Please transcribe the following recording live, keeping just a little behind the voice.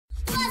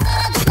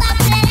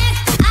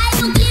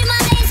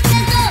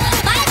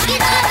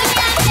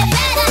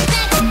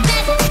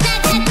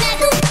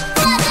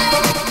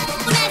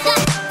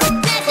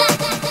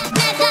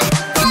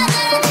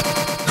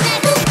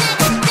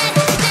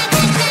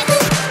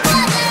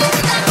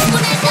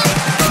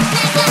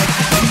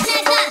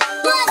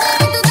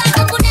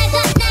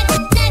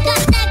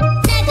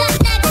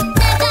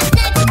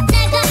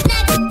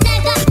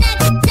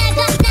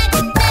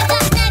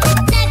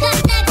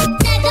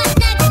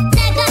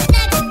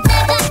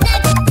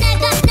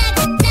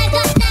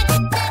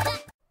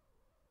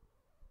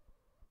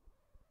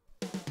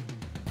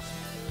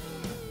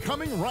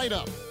right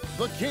up,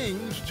 the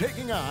Kings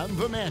taking on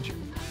the Magic.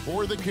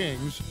 For the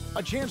Kings,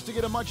 a chance to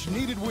get a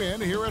much-needed win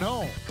here at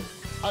home.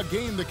 A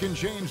game that can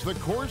change the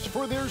course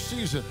for their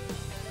season.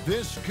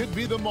 This could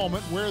be the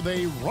moment where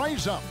they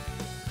rise up.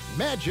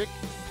 Magic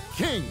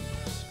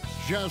Kings,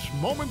 just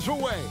moments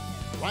away,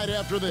 right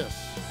after this.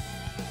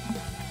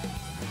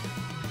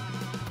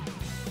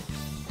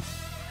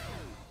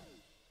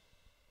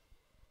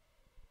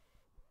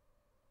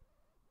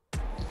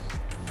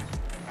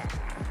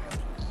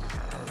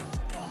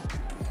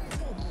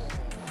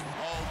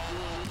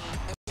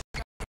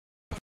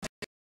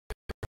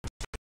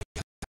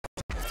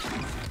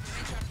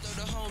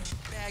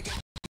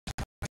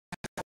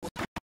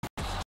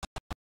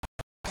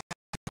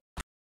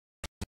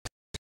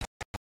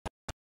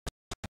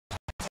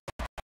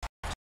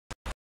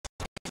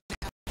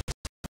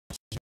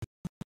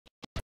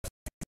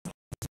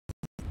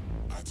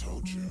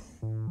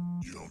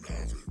 You don't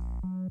have it.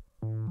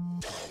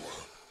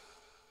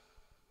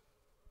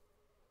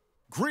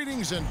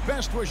 Greetings and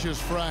best wishes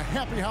for a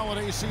happy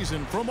holiday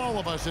season from all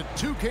of us at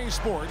 2K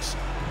Sports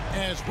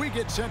as we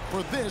get set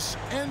for this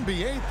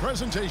NBA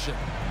presentation.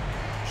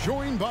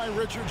 Joined by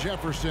Richard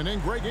Jefferson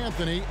and Greg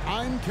Anthony,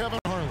 I'm Kevin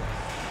Harlan.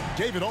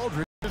 David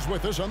Aldridge is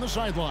with us on the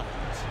sidelines.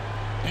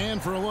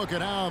 And for a look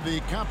at how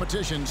the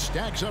competition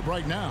stacks up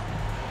right now,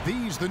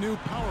 these the new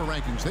power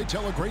rankings. They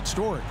tell a great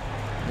story.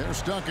 They're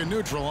stuck in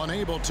neutral,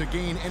 unable to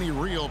gain any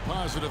real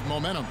positive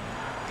momentum.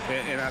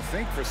 And I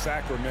think for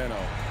Sacramento,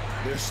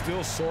 they're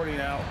still sorting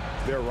out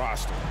their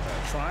roster,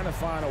 trying to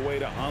find a way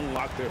to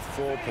unlock their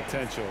full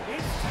potential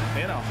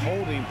in a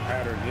holding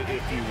pattern, if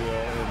you will.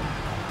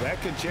 And that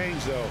could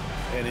change, though,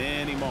 at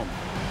any moment.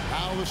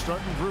 Now the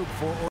starting group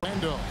for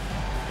Orlando.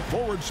 The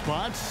forward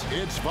spots,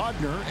 it's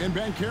Wagner and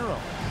Banchero.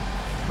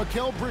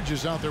 Mikal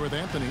Bridges out there with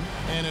Anthony,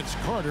 and it's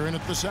Carter in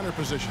at the center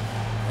position.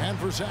 And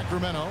for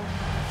Sacramento,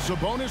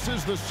 Sabonis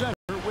is the center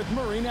with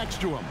Murray next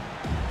to him.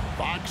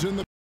 Fox in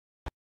the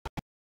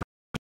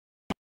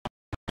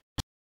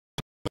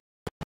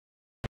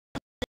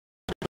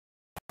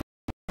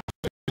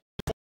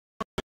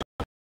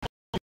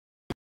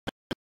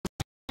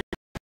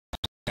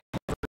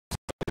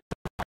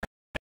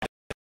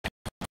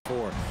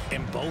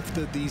and both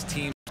of these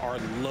teams are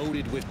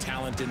loaded with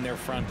talent in their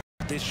front.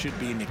 This should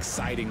be an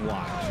exciting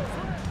watch.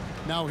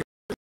 Now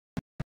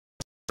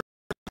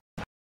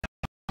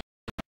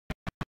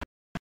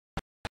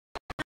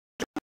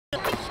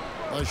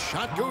the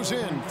shot goes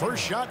in.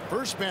 First shot,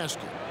 first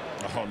basket.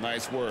 Oh,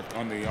 nice work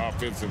on the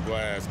offensive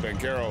glass.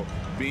 Banchero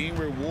being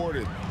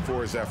rewarded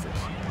for his efforts.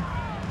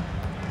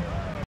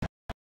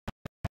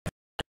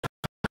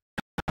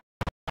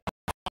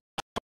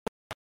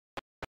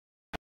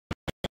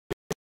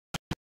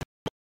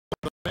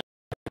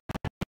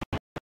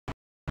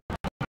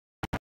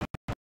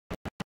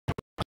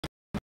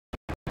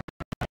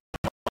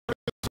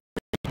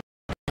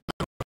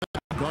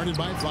 Guarded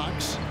by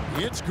Fox.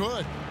 It's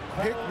good.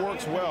 Pick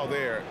works well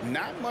there.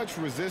 Not much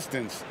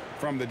resistance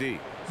from the D.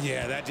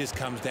 Yeah, that just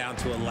comes down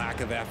to a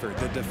lack of effort.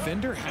 The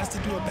defender has to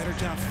do a better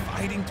job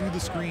fighting through the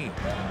screen.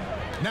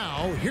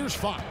 Now, here's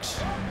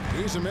Fox.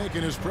 He's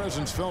making his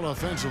presence felt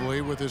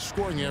offensively with his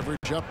scoring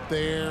average up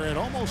there at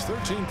almost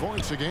 13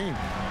 points a game.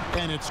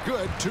 And it's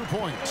good, 2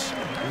 points.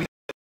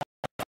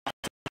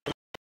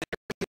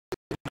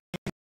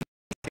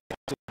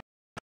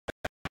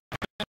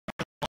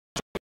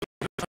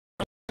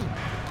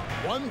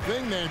 One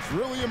thing that's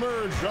really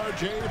emerged,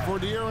 RJ, for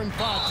De'Aaron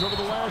Fox over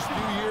the last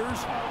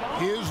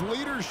few years is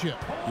leadership.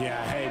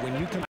 Yeah, hey, when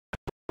you can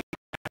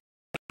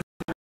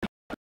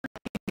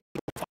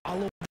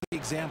follow the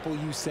example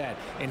you set,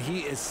 and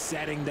he is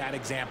setting that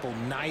example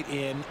night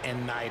in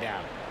and night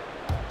out.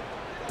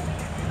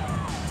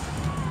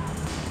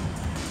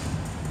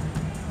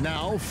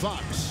 Now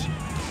Fox.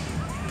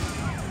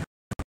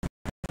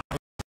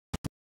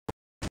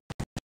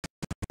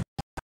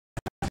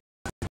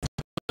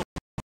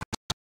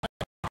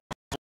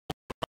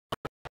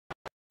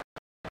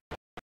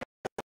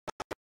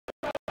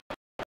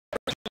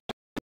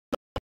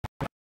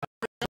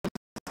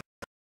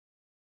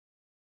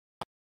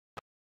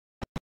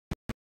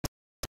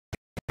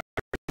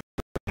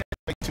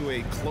 To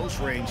a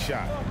close-range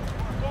shot.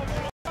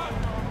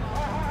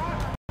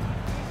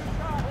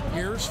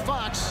 Here's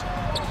Fox.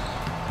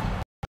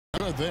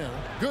 Good there.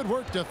 Good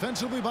work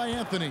defensively by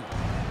Anthony.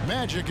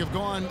 Magic have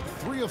gone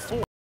 3 of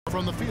 4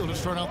 from the field to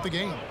start out the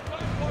game.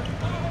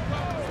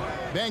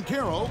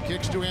 Banchero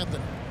kicks to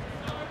Anthony.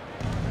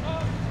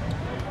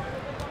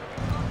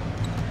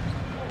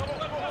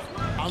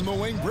 On the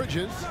wing,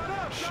 Bridges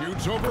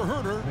shoots over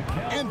Herter,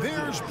 and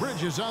there's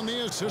Bridges on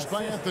the assist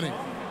by Anthony.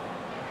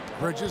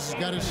 Bridges has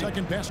got his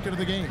second basket of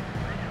the game.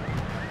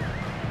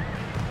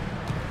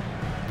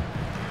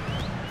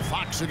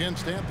 Fox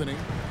against Anthony.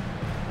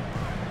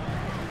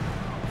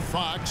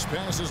 Fox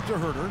passes to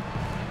Herter.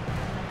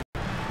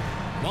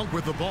 Monk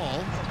with the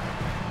ball.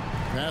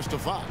 Pass to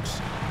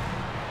Fox.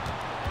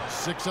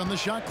 6 on the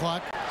shot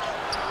clock.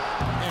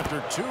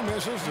 After 2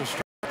 misses to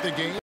start the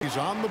game, he's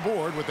on the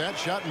board with that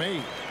shot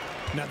made.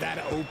 Now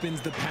that opens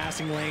the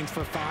passing lanes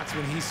for Fox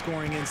when he's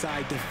scoring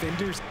inside.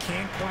 Defenders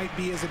can't quite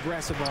be as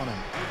aggressive on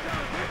him.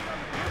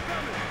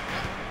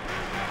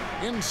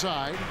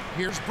 Inside,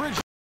 here's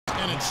Bridges,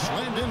 and it's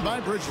slammed in by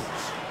Bridges.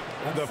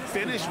 The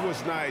finish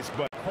was nice,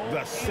 but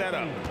the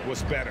setup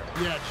was better.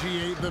 Yeah,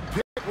 GA, the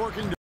pick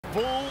working to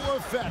full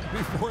effect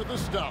before the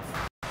stuff.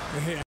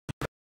 Yeah,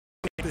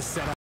 the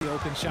setup, the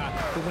open shot.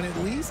 But when it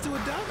leads to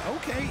a dunk,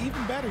 okay,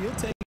 even better. You'll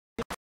take it.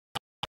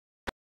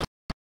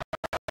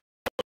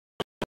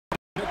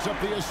 Picks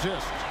up the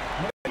assist.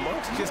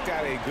 Monk's just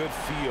got a good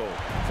feel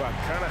for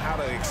kind of how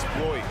to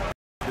exploit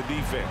the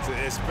defense,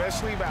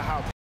 especially about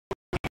how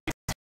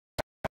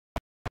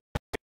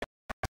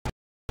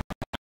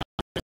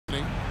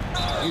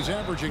he's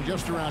averaging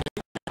just around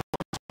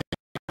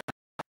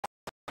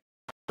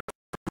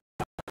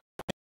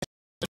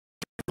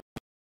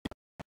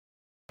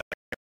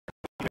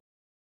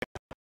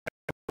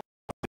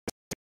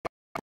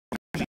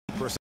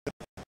 8%.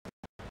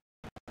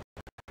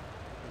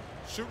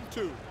 Shooting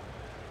two.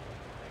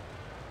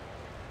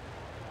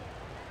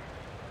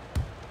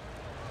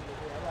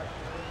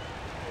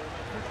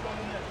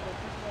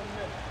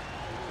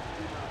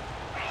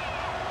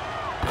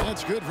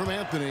 That's good from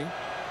Anthony.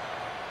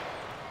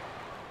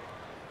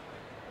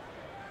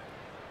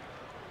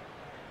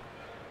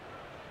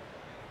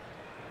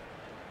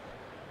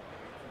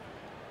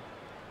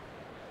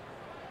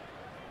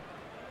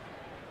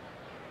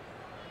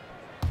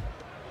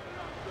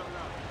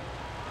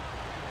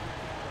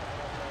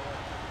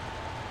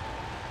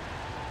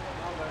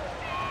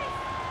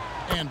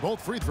 And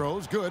both free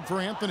throws good for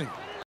Anthony.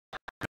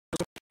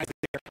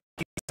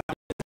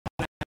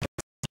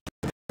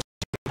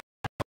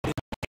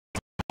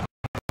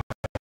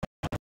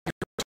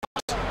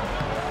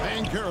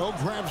 And Carroll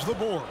grabs the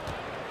board.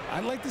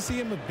 I'd like to see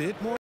him a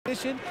bit more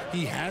efficient.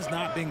 He has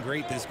not been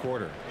great this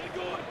quarter.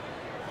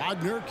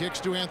 Wagner kicks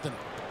to Anthony.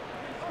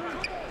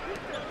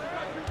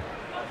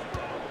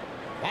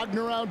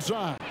 Wagner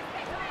outside.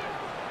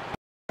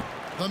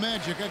 The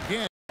Magic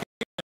again.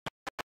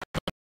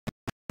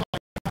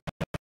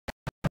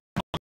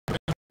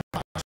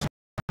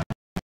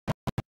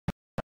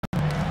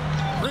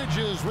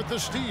 Bridges with the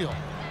steal.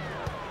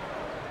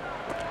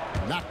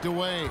 Knocked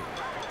away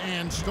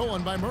and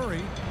stolen by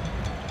Murray.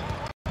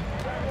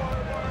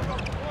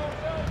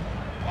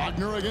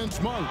 Wagner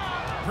against Monk.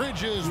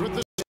 Bridges with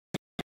the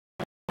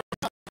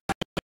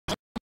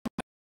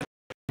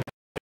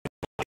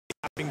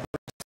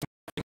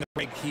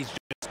He's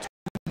just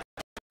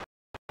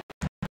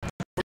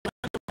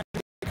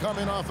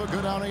coming off a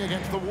good outing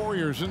against the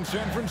Warriors in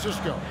San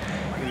Francisco.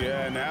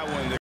 Yeah, and that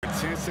one, the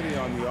intensity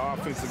on the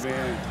offensive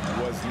end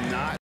was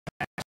not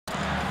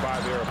matched by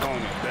their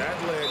opponent.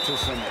 That led to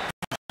some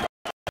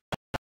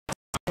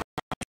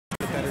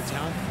better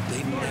talent.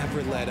 They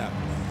never let up.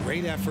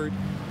 Great effort,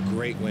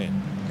 great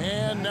win.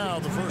 And now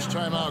the first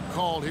timeout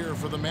called here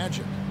for the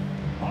Magic.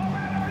 All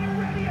right, are you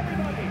ready,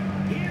 everybody?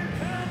 Here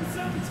comes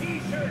some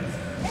T-shirts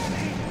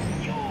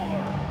heading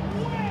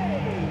your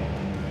way.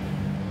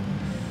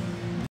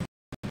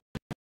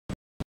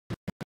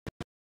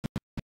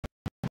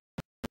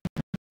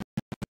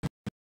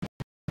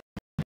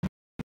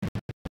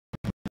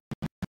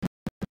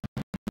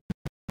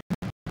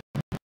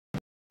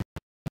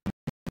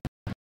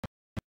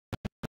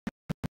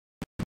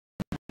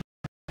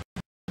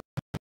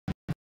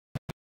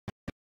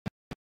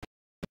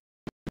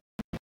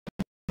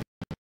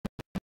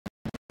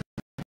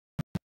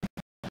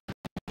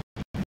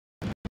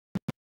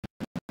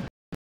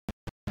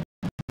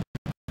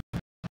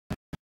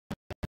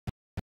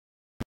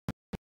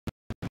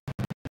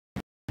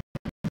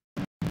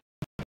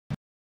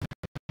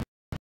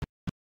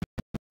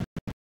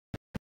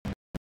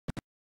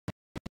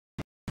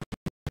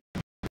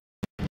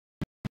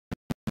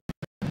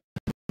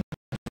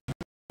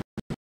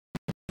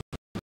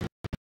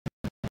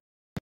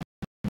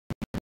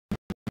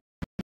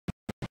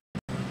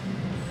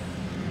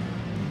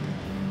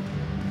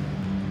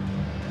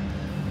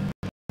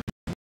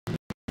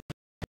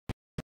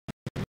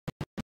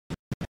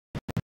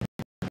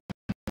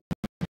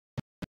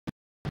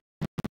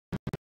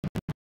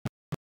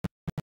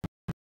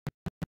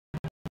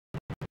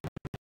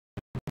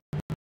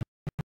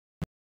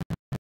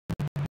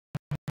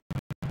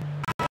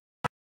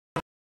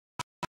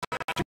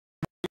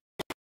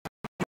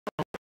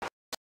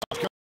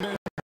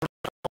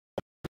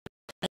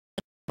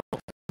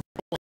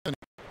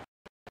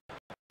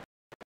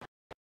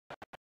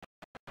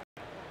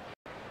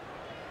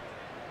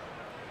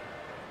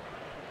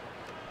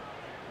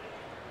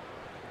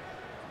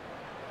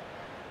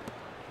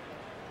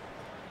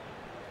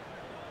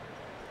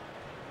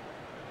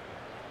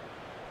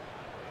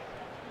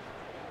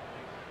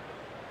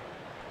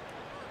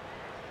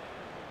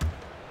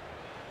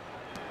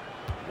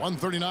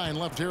 .139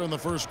 left here in the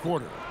first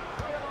quarter.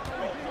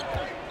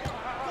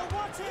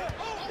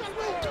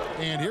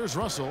 And here's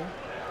Russell.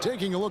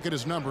 Taking a look at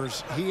his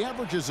numbers, he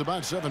averages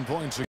about 7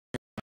 points a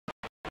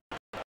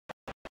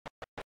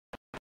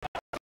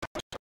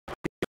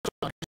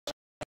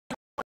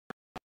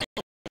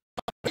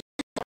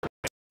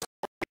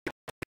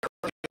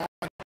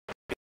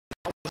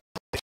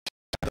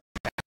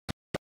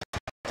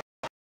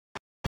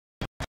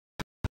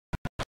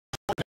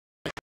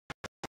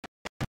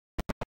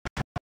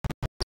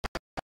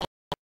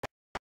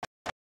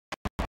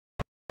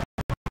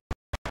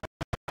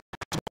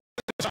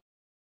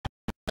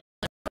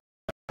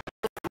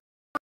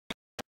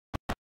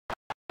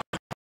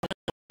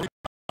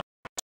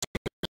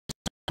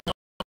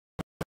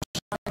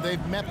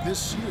they've met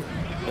this year.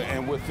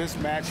 And with this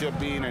matchup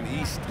being an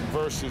East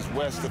versus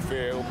West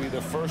affair, it will be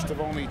the first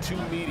of only 2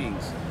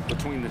 meetings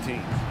between the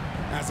teams.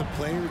 As a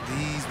player,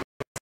 these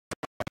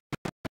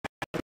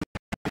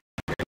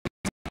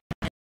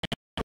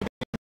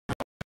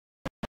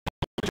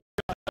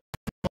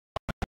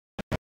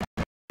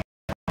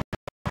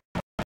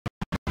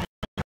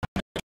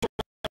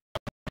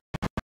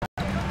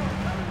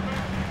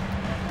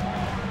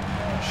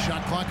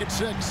Shot clock at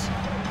 6.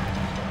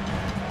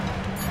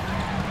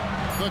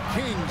 The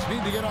Kings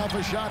need to get off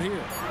a shot here.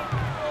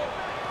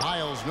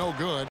 Hiles no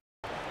good.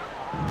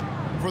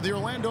 For the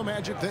Orlando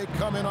Magic, they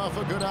come in off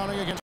a good outing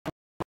against.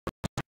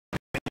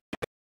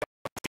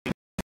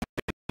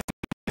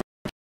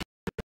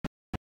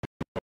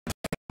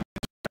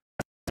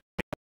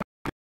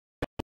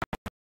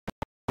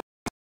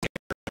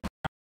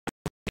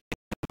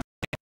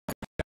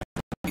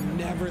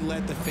 Never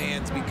let the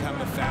fans become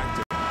a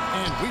factor.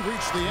 And we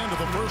reached the end of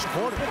the first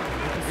quarter.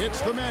 It's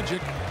the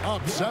Magic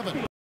up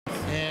 7.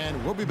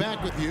 And we'll be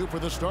back with you for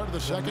the start of the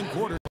second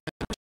quarter.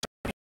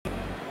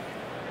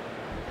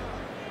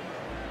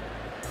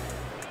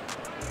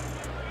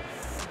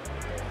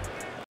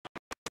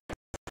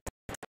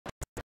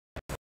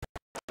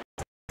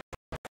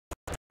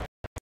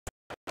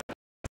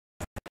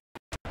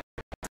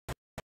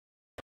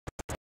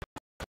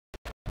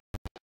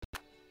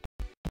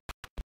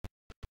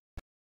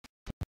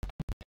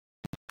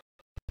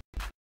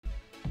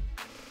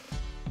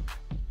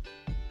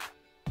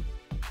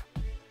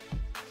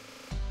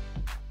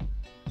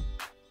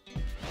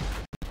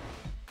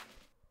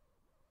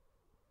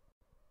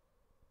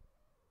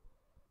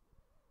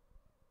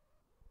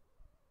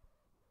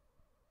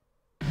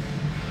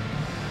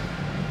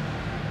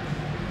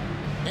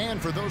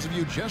 And for those of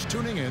you just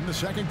tuning in, the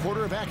second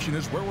quarter of action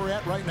is where we're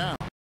at right now.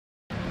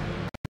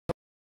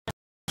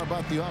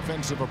 About the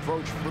offensive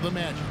approach for the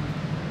Magic.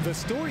 The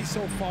story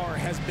so far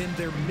has been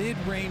their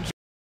mid-range.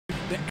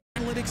 The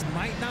analytics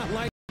might not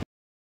like.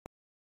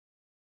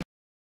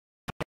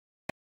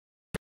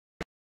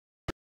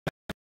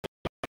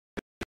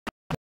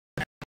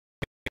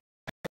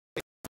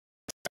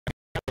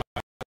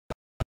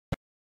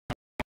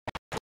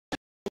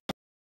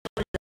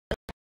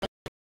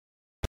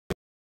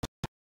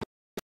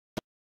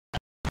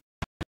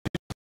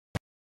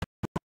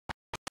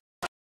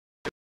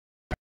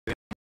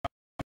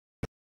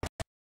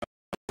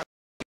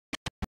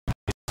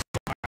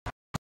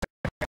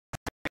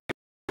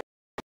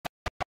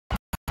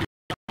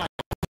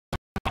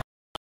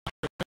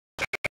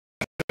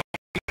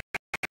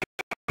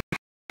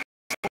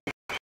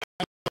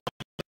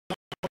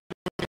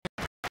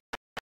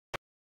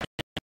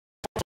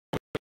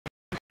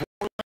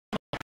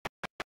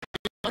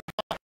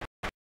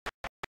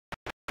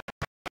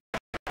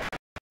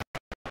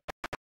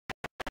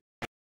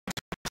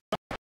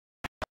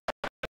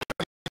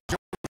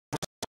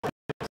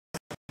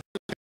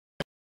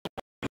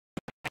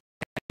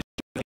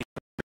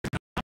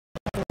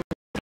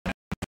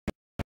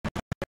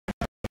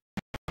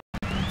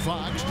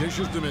 Fox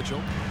dishes to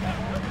Mitchell.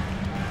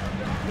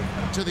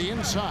 To the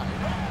inside.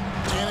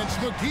 And it's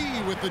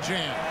McGee with the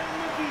jam.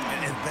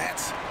 And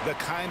that's the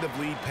kind of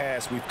lead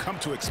pass we've come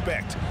to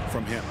expect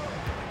from him.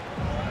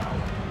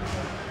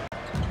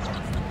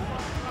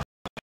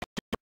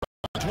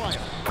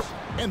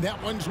 And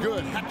that one's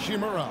good.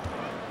 Hachimura.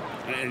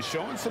 And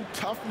showing some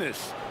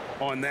toughness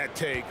on that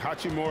take.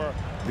 Hachimura,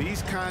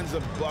 these kinds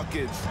of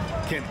buckets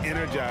can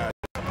energize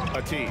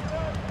a team.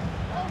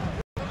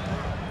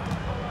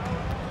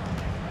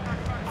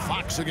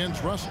 Fox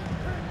against Russell.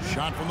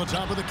 Shot from the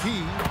top of the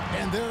key.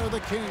 And there are the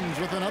Kings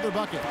with another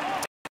bucket.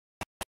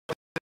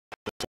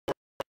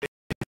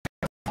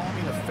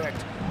 Calming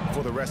effect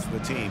for the rest of the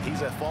team.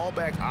 He's a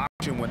fallback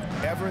option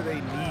whenever they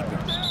need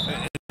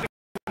them.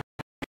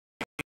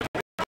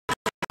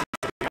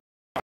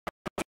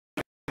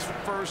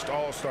 First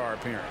All-Star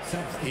appearance.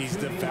 He's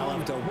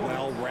developed a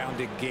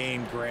well-rounded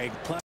game, Greg.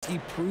 Plus, he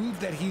proved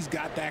that he's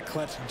got that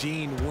clutch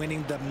gene,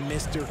 winning the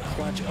Mr.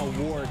 Clutch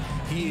award.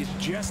 He is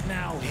just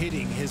now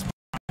hitting his.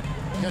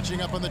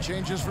 Catching up on the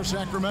changes for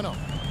Sacramento.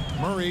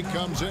 Murray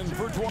comes in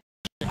for Dwyer.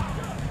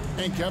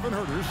 And Kevin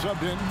Huerter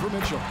subbed in for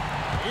Mitchell.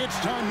 It's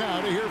time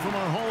now to hear from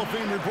our Hall of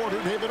Fame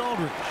reporter, David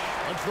Aldridge.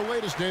 What's the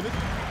latest, David?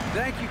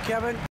 Thank you,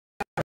 Kevin.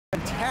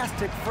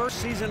 Fantastic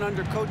first season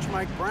under Coach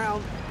Mike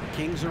Brown. The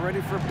Kings are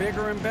ready for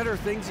bigger and better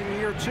things in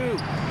year 2.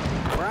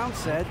 Brown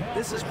said,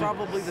 "This is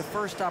probably the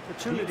first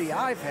opportunity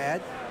I've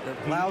had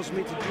that allows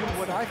me to do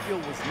what I feel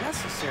was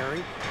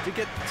necessary to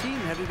get the team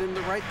headed in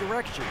the right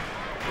direction.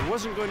 There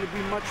wasn't going to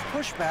be much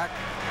pushback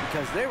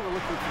because they were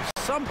looking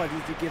for somebody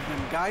to give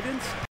them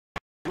guidance."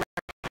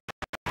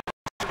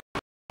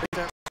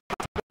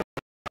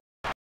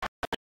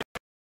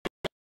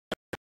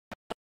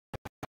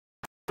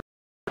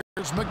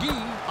 Here's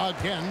McGee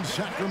again,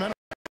 Sacramento.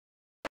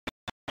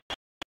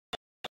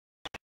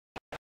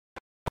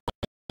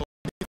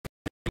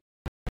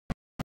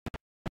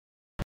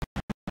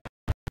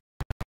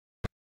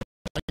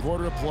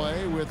 Quarter of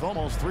play with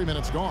almost 3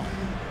 minutes gone.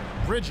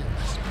 Bridges.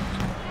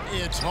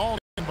 It's hauled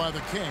in by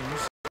the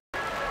Kings.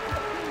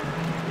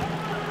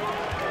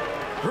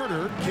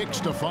 Herter kicks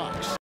to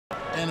Fox.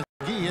 And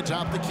McGee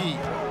atop the key.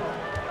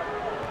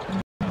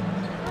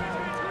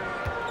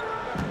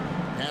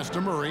 Pass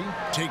to Murray.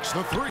 Takes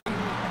the three.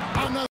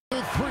 Another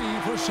three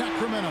for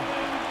Sacramento.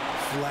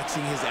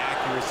 Flexing his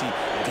accuracy.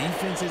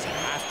 Defenses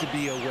have to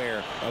be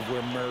aware of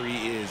where Murray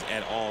is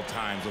at all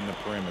times on the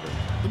perimeter.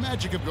 The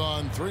Magic have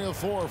gone 3 of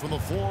 4 from the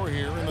floor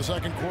here in the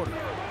second quarter.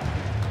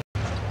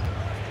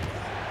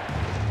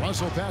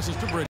 Russell passes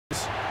to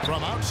Bridges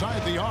from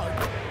outside the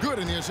arc. Good,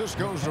 and the assist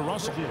goes to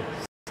Russell.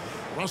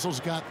 Russell's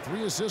got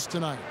 3 assists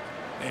tonight.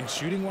 And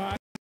shooting-wise,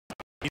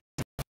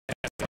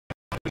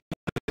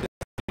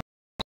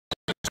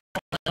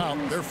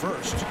 they're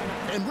first.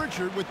 And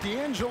Richard, with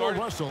D'Angelo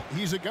Russell,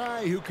 he's a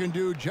guy who can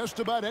do just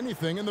about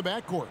anything in the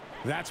backcourt.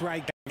 that's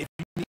right. If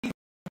you need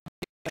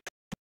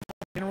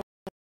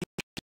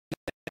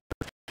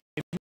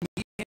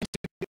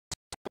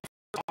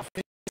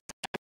offense,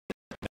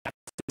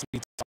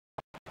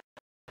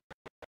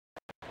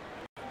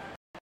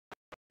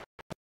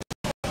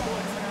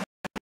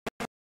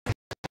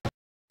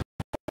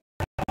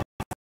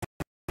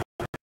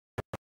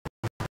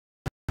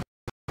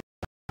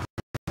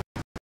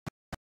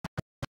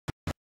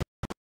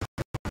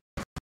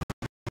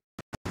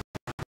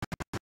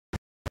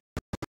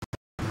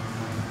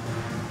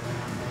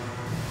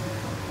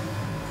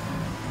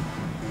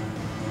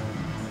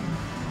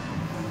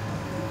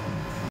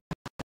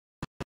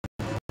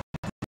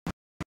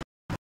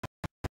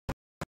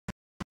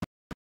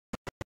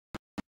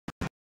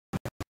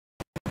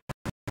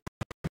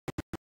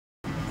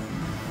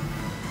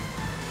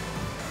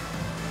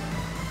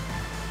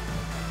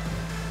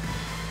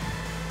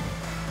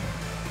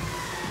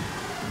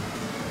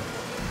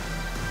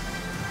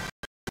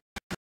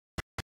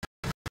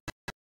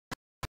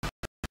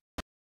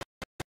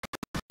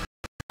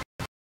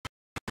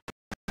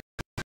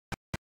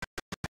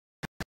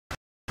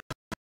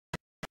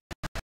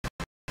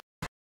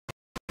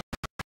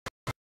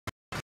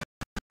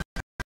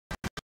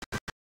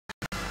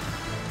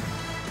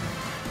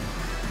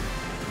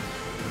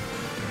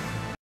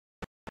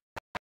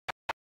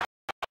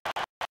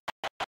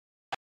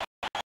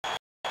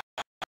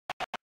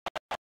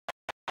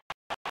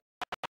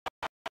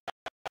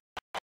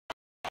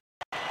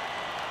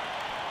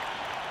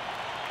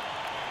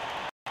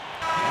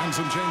 And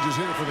some changes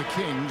here for the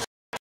Kings.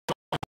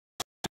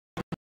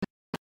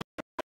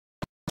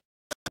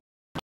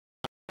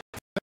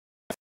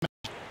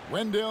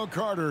 Wendell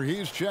Carter,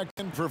 he's checked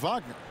in for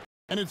Wagner.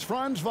 And it's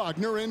Franz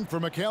Wagner in for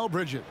Mikal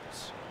Bridges.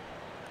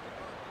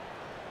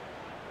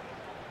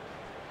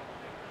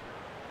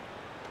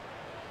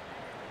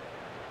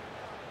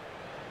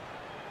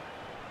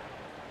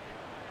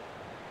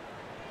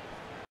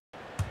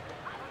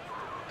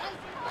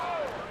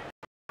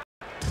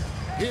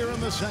 Here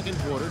in the second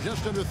quarter,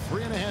 just under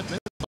 3.5 minutes.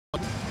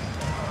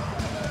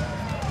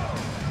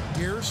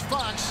 Here's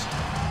Fox.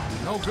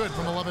 No good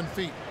from 11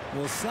 feet.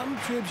 well, some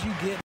trips you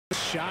get the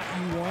shot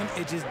you want,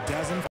 it just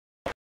doesn't.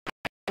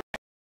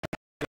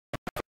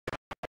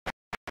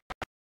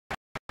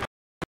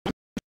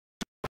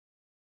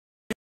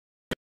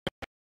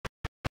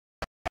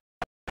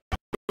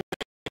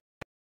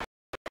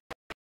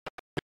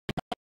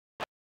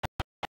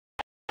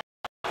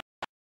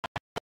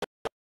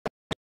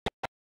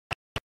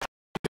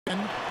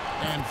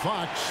 And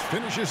Fox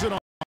finishes it off.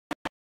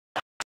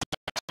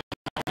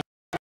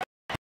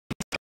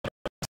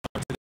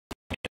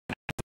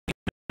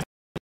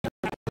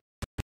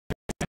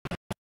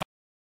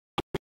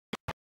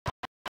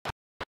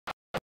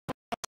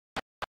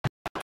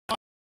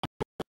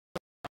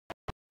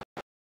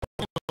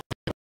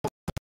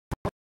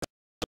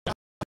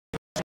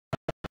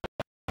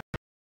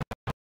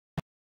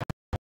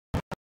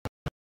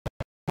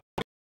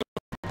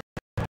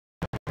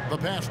 The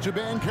pass to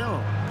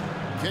Banchero.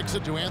 Kicks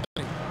it to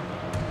Anthony.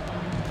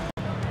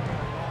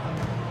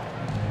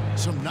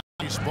 Some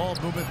nice ball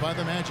movement by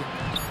the Magic.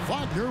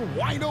 Wagner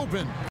wide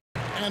open.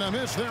 And a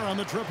miss there on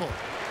the triple.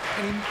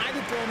 And he might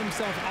have thrown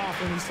himself off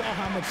when he saw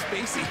how much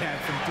space he had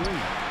from 3.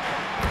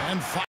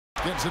 And Fox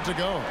gets it to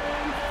go.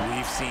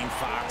 We've seen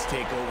Fox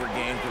take over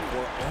games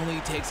before. Only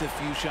takes a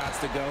few shots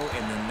to go,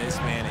 and then this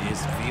man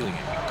is feeling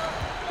it.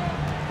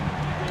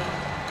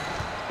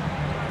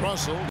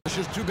 Russell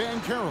dishes to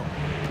Banchero.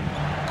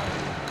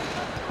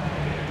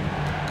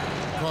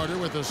 Carter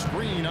with a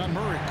screen on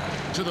Murray.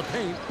 To the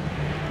paint.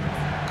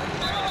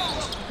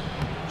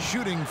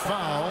 Shooting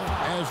foul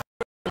as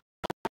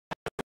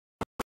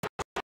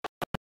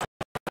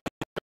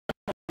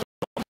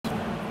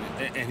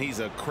And he's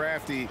a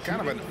crafty, kind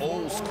of an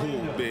old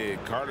school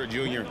big. Carter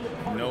Jr.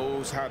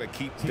 knows how to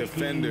keep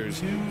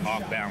defenders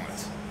off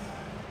balance.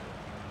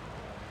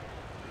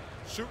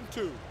 Shooting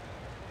 2.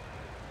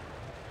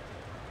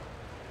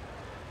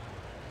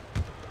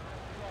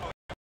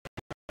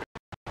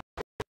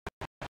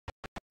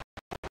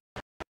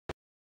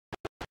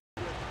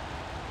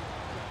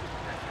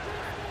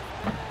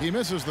 he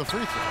misses the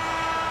free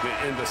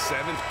throw. In the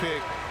 7th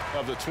pick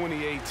of the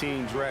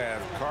 2018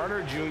 draft,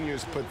 Carter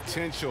Jr.'s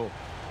potential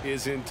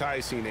is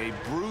enticing. A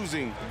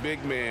bruising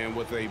big man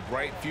with a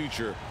bright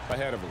future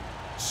ahead of him.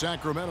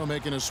 Sacramento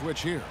making a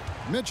switch here.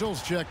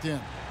 Mitchell's checked in.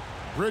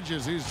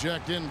 Bridges, he's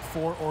checked in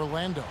for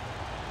Orlando.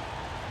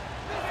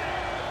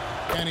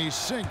 And he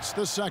sinks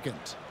the second.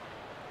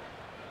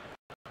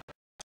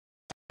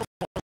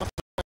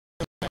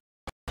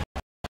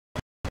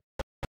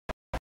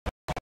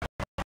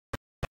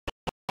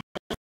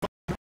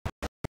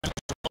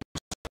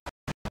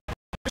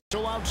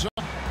 Mitchell outside.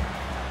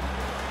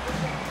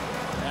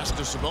 Pass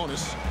to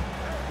Sabonis.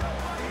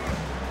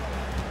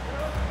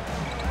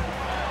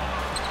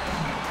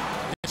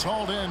 It's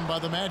hauled in by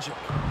the Magic.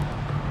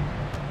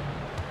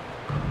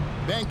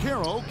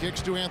 Banchero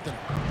kicks to Anthony.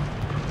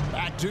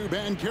 Back to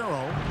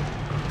Banchero.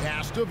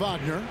 Pass to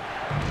Wagner.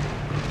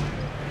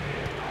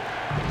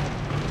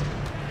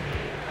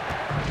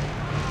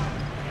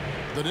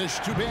 The dish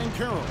to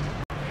Banchero.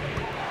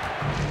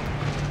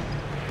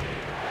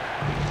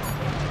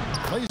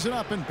 Plays it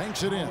up and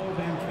banks it in.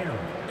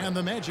 And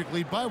the Magic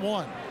lead by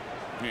 1.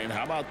 And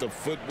how about the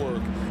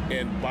footwork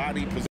and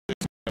body position?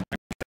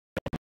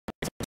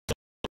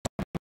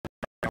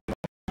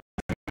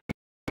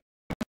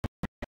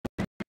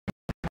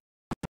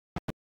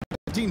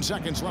 15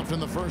 seconds left in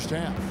the first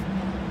half.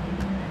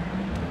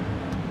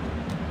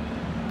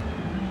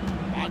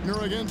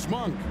 Wagner against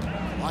Monk.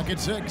 Lock at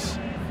 6.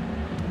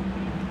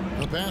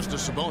 The pass to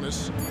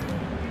Sabonis.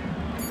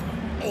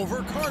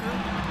 Over Carter.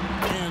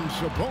 And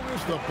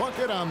Sabonis the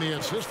bucket on the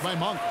assist by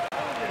Monk.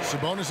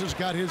 Sabonis has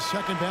got his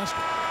second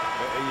basket.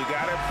 And you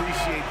got to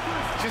appreciate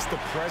just the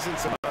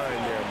presence of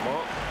mind there.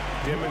 Monk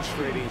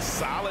demonstrating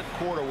solid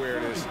court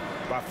awareness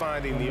by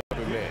finding the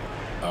open man.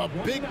 A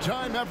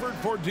big-time effort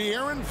for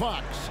De'Aaron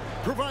Fox,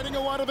 providing a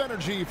lot of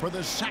energy for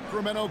the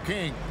Sacramento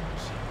Kings.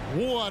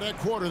 What a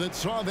quarter that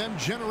saw them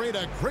generate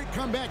a great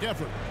comeback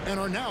effort and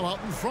are now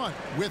out in front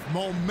with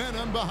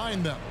momentum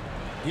behind them.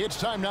 It's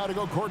time now to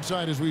go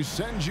courtside as we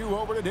send you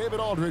over to David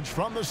Aldridge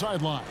from the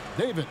sideline.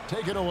 David,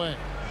 take it away.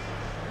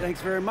 Thanks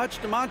very much,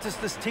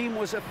 DeMontis. This team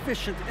was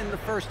efficient in the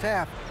first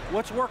half.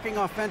 What's working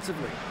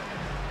offensively?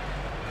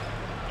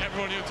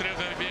 Everyone knew today was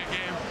going to be a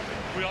game.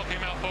 We all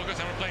came out focused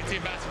and we're playing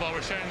team basketball.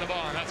 We're sharing the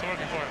ball, and that's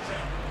working for us.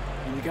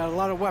 And you got a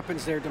lot of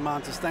weapons there,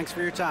 DeMontis. Thanks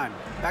for your time.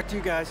 Back to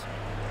you guys.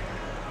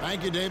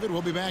 Thank you, David.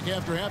 We'll be back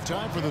after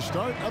halftime for the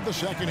start of the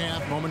second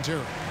half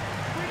momentarily.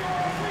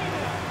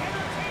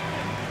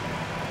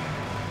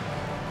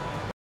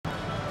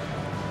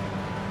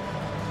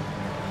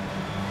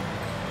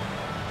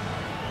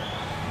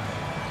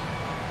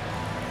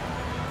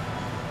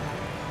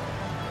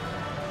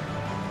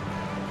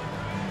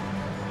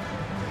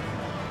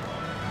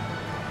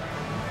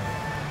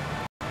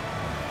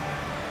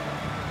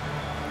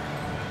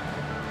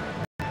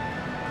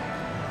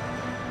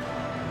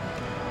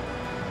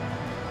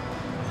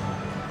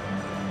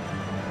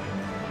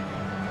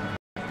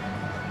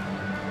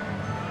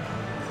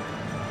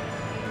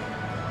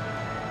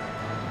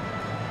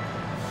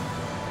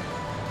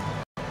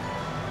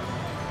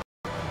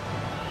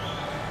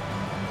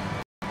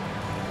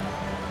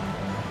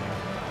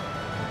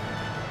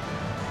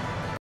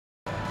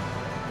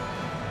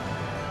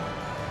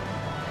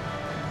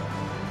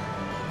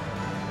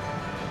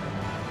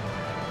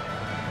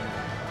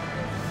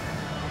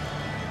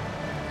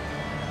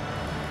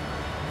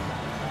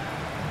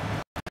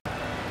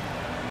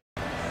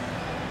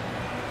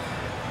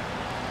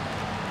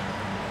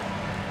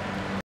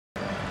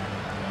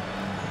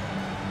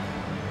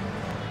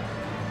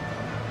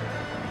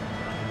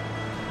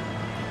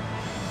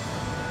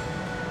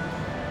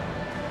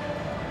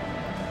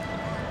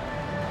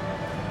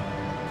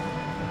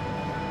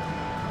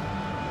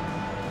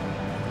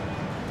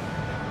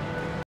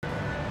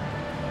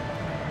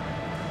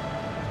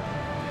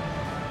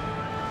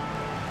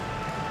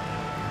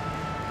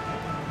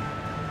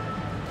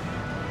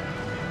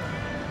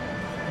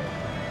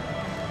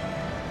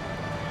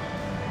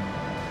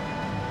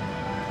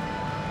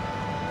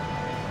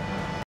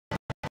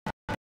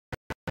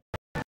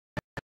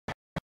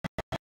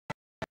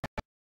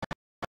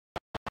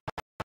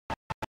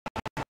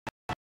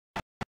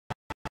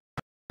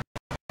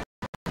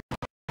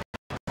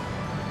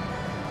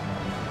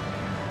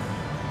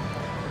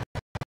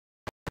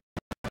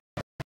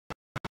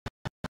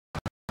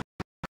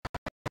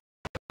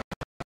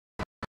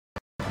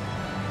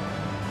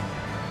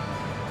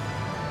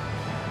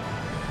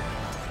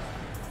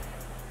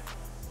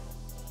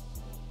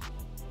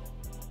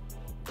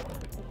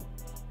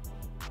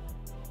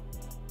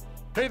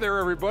 Hey there,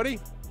 everybody.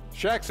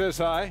 Shaq says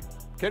hi.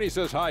 Kenny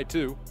says hi,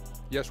 too.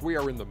 Yes, we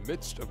are in the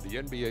midst of the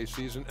NBA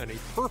season and a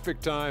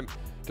perfect time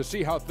to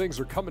see how things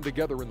are coming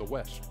together in the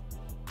West.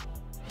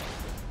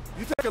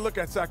 You take a look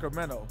at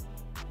Sacramento,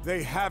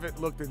 they haven't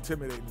looked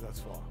intimidating thus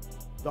far.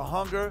 The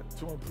hunger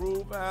to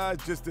improve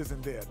just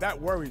isn't there.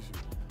 That worries you.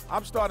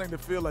 I'm starting to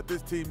feel that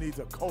this team needs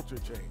a culture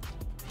change.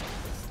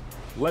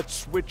 Let's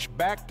switch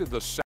back to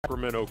the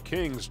Sacramento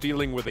Kings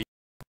dealing with a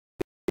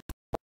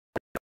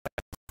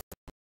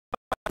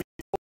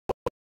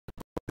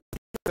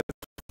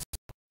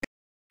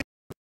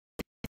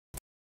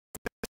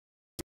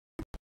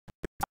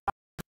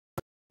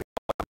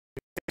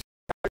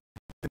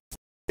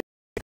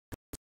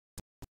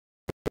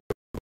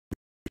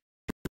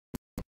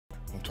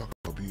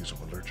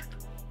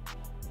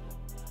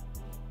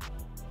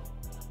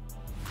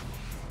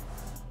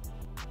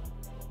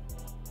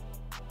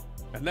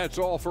And that's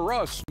all for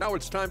us. Now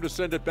it's time to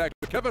send it back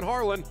to Kevin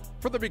Harlan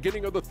for the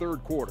beginning of the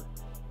third quarter.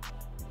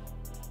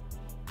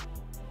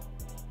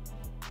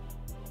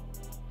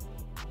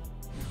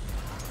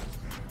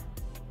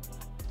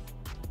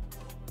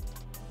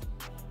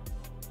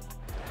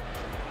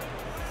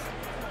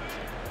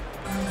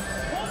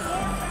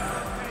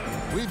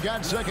 We've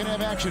got second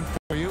half action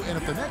for you, and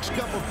if the next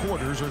couple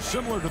quarters are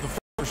similar to the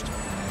first,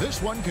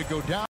 this one could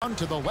go down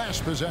to the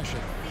last possession.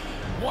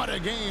 What a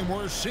game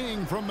we're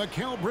seeing from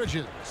Mikal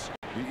Bridges.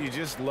 You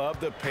just love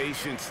the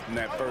patience in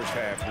that first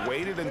half.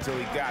 Waited until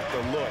he got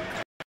the look.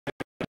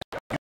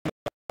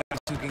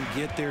 Who can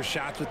get their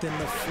shots within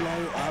the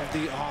flow of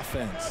the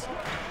offense.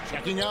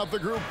 Checking out the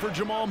group for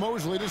Jamal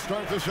Mosley to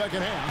start the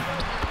second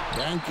half.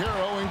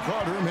 Banchero and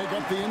Carter make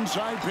up the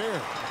inside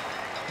pair.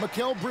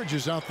 Mikal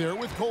Bridges out there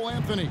with Cole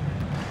Anthony.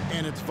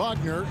 And it's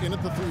Wagner in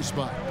at the 3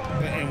 spot.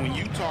 And when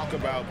you talk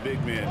about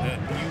big men,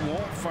 you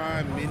won't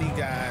find many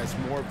guys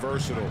more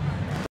versatile.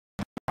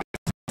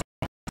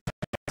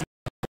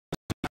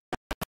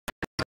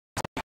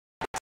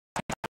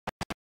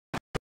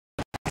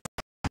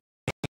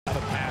 The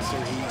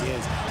passer he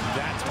is.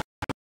 That's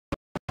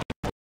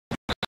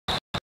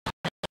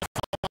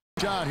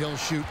shot. He'll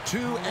shoot 2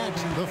 at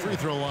the free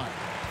throw line.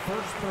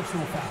 First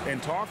personal foul.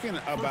 And talking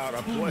about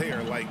a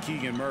player like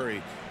Keegan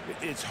Murray,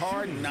 it's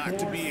hard not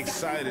to be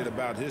excited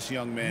about this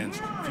young man's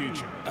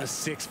future. a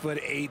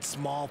 6'8"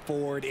 small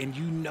forward, and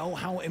you know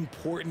how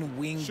important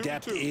wing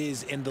depth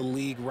is in the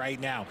league right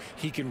now.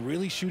 He can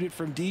really shoot it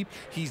from deep.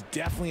 He's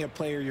definitely a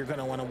player you're going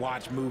to want to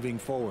watch moving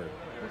forward.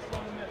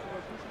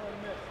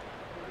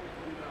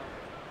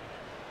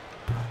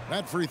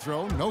 That free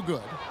throw, no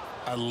good.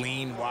 A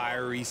lean,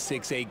 wiry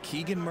 6'8"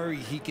 Keegan Murray,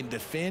 he can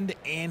defend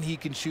and he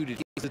can shoot it.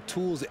 He has the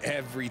tools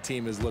every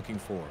team is looking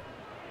for.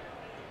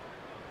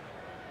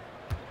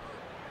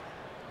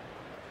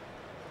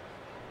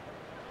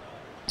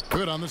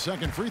 Good on the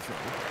second free throw.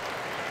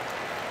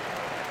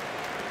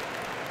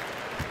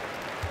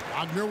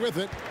 Wagner with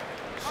it.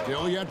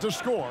 Still yet to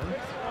score.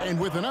 And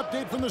with an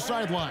update from the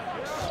sidelines,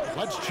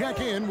 let's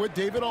check in with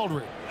David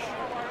Aldridge.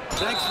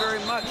 Thanks very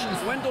much.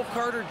 Wendell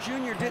Carter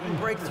Jr. didn't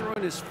break through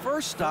in his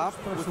first stop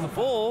with the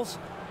Bulls,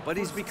 but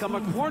he's become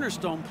a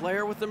cornerstone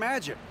player with the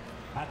Magic.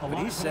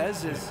 What he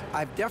says is,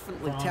 I've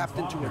definitely tapped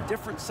into a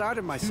different side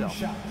of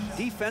myself.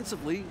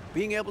 Defensively,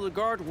 being able to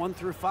guard 1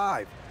 through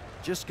 5.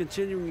 Just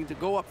continuing to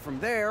go up from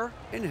there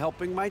and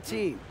helping my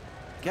team.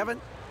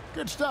 Kevin?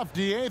 Good stuff,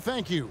 DA.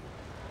 Thank you.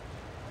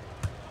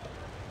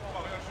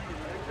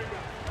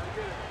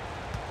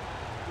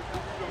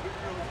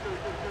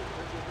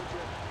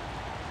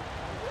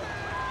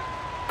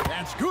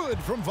 That's good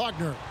from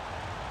Wagner.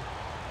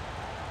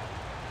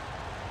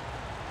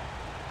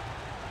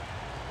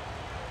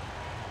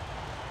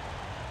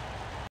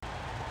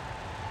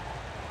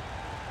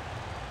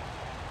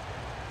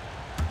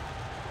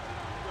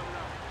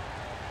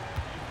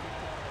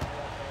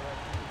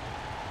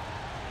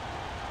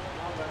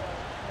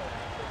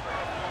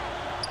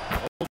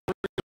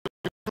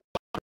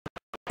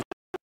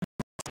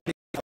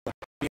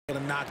 Be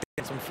able to knock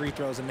down some free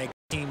throws and make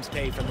teams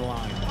pay from the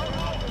line.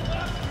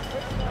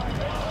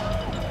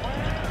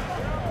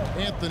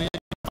 Anthony.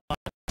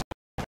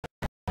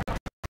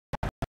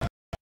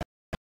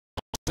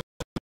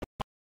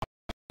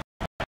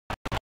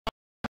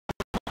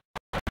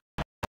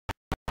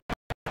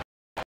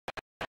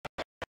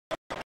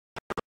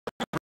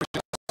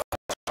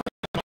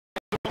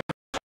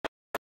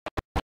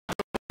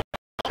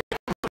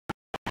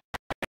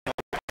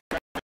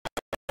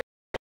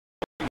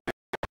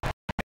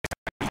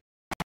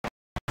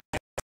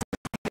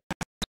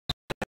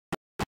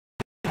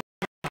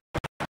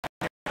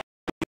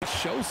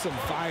 Show some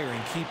fire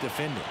and keep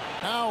defending.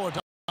 Now a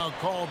timeout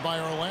called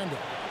by Orlando.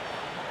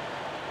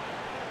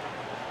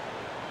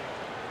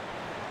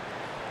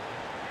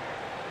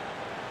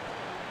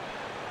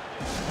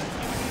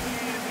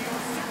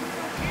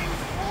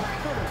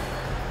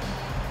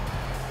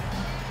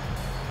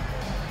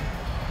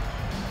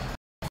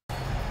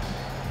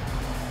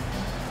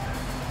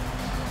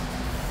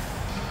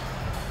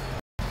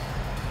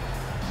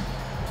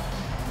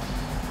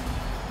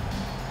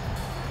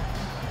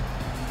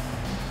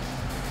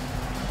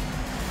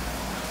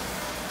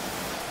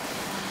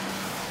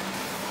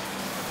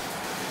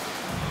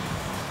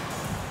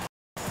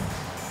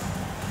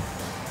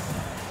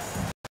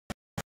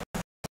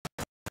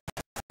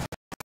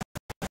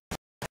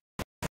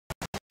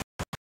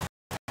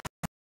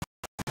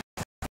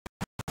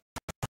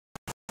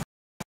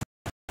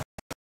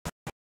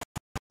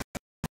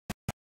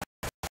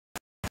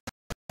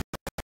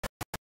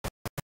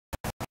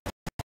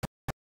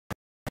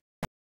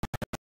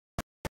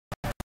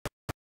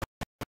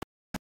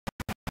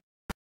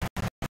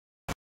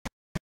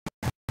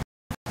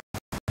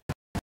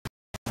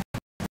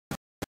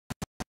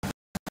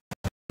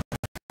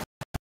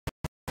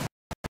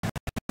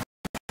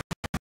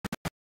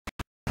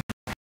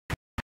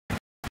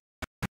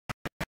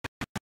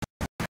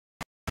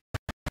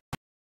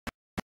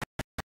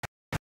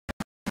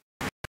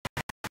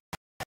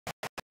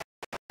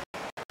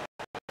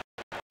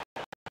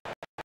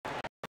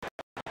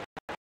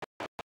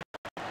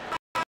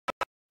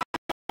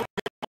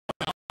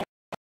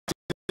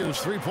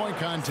 this three-point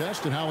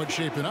contest and how it's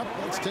shaping up.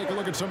 Let's take a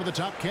look at some of the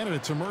top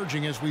candidates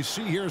emerging as we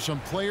see here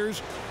some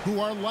players who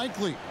are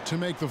likely to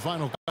make the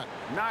final cut.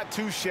 Not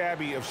too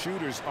shabby of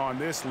shooters on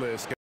this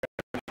list.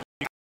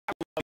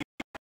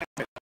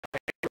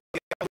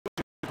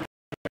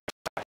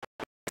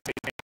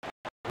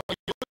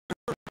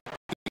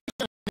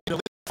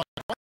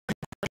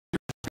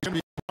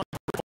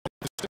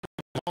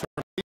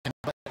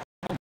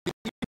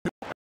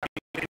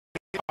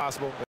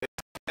 Possible.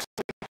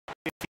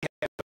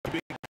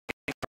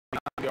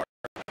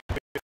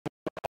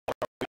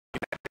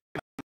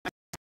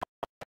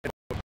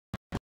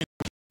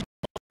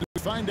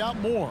 Find out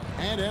more,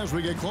 and as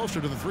we get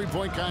closer to the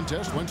three-point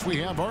contest, once we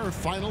have our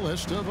final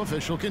list of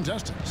official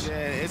contestants. Yeah,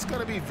 it's going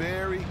to be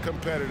very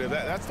competitive.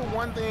 That's the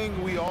one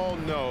thing we all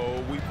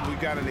know. We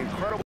got an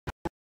incredible.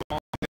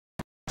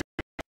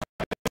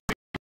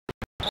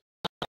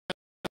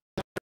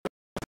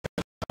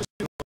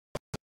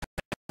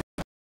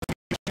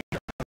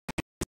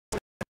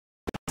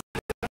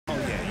 Oh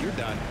yeah, you're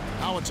done.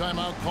 Now a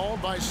timeout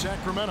called by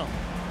Sacramento.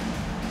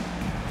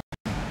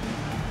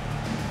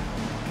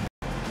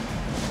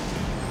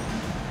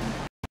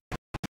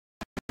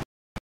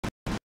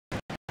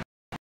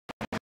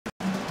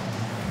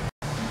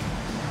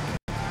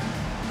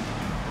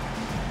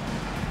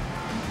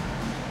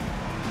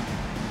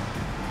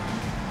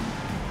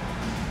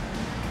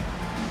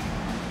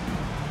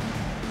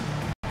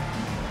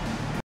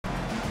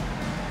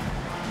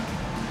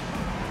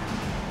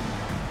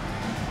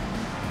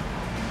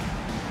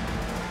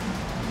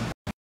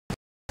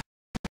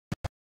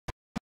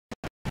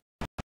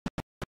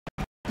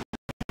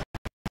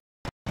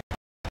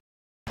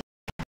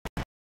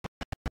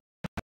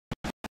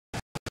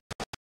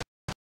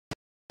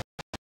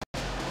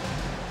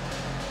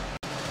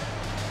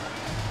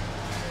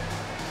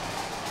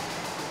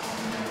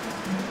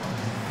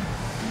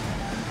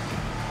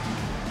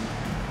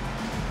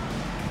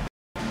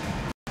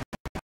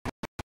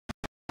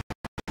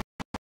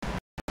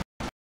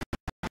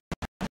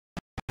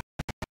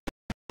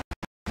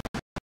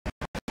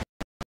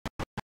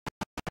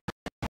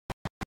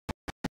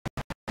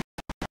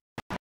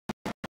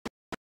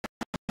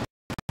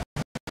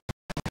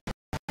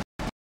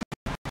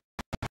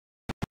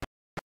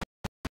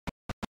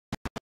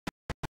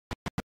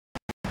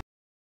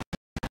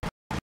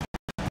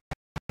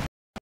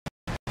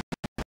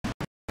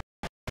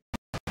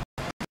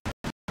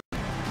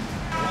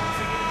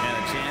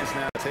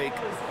 Take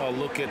a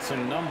look at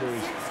some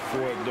numbers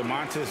for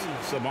Domantas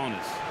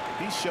Sabonis.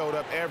 He showed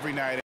up every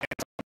night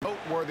and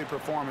noteworthy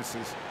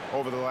performances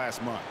over the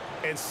last month.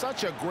 And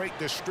such a great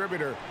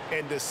distributor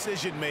and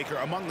decision maker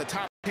among the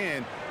top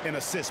 10 in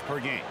assists per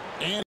game.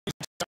 And he's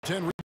top 10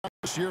 rebounds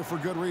this year for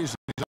good reason.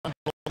 He's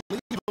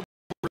unbelievable.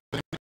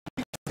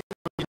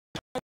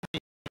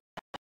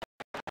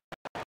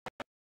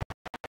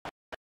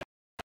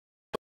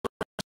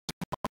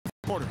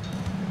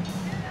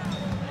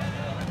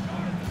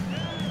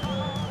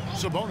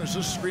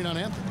 Sabonis' screen on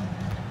Anthony.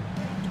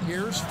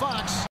 Here's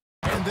Fox,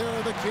 and there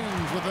are the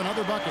Kings with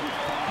another bucket.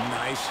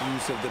 Nice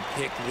use of the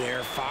pick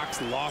there.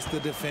 Fox lost the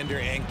defender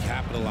and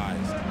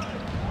capitalized.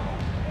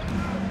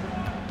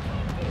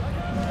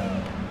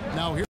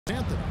 Now here's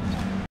Anthony.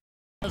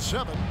 A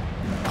 7.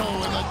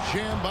 Oh, and a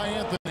jam by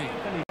Anthony.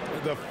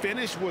 The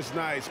finish was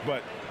nice,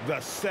 but the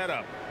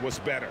setup was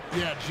better.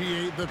 Yeah,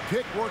 G8, the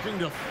pick working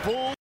to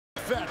full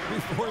effect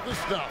before the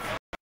stuff.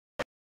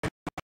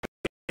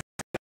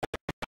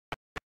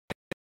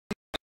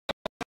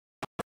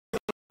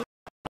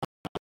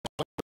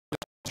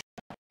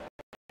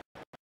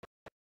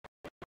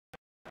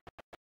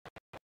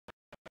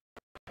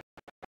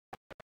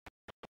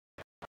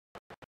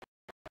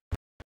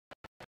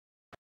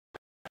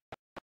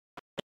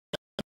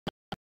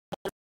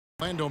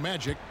 Orlando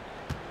Magic.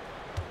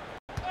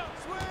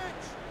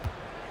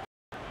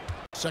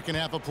 Second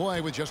half of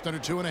play with just under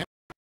 2.5.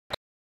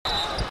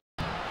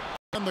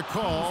 And the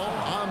call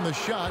on the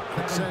shot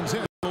that sends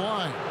in the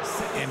line.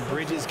 And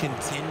Bridges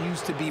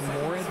continues to be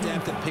more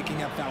adept at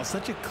picking up fouls.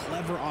 Such a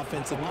clever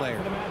offensive player.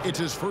 It's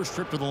his first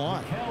trip to the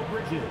line.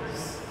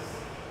 Bridges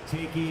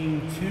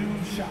taking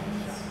 2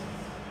 shots.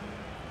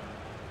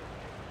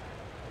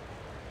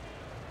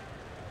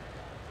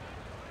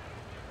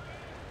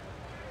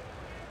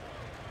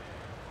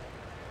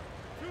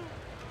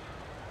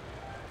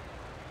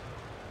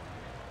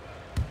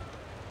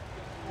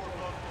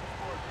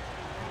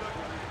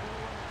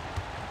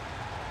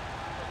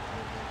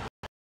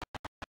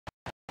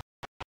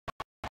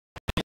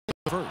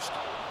 First.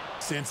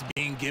 Since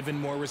being given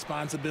more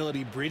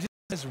responsibility, Bridges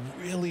has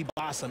really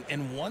blossomed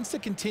and wants to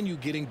continue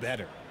getting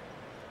better.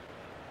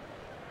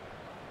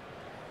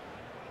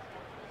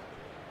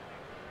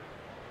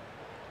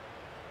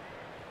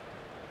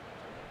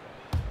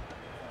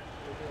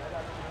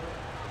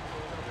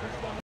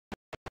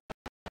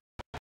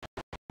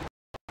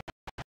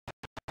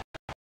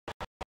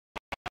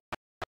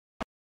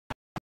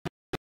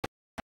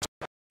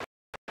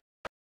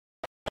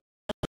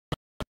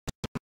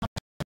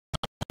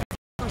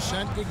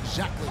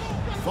 Exactly.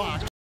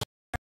 Fox.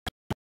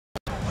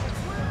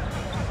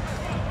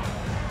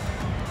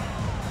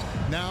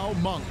 Now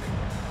Monk.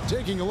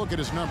 Taking a look at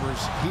his numbers,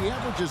 he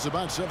averages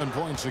about 7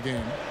 points a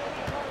game.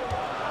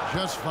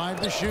 Just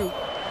 5 to shoot.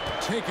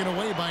 Taken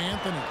away by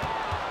Anthony.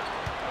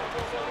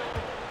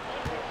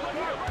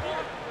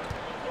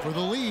 For the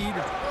lead.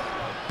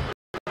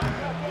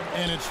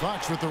 And it's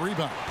Fox with the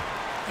rebound.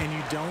 And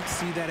you don't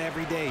see that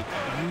every day.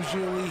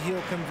 Usually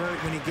he'll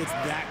convert when he gets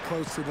that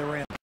close to the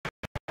rim.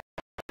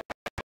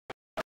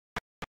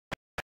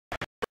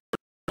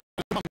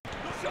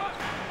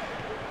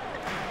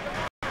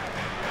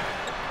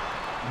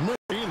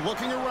 Murray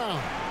looking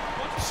around.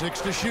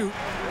 6 to shoot.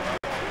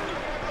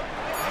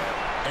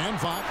 And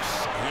Fox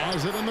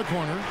has it in the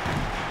corner.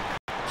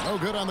 No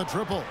good on the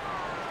triple.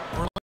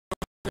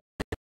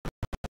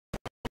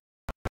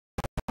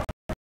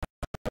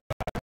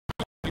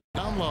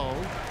 Down low.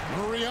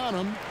 Murray on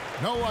him.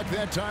 No luck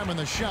that time on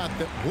the shot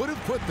that would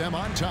have put them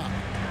on top.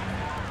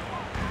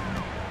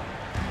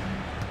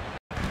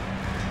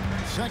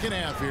 Second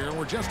half here.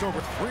 We're just over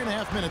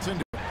 3.5 minutes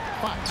into it.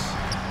 Fox.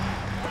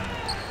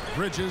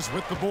 Bridges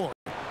with the board.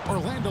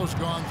 Orlando's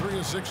gone 3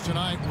 of 6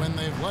 tonight when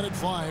they've let it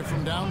fly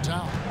from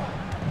downtown.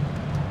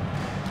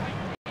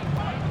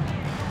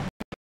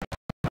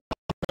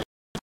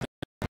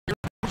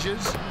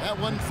 That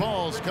one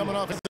falls coming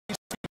off.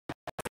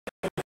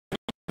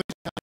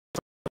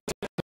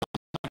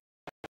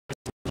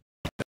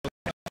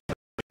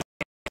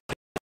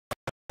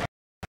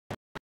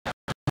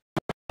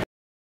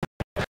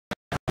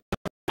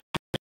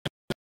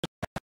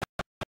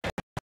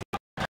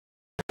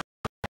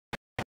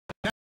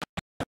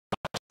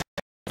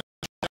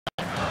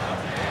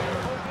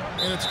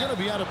 And it's going to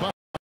be out of bounds.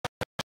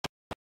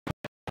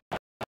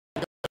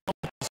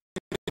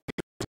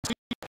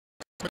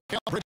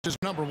 Bridges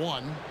number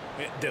 1.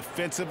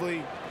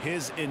 Defensively,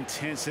 his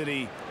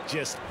intensity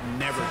just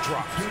never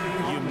drops.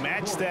 You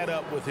match that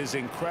up with his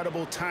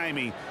incredible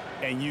timing,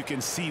 and you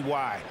can see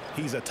why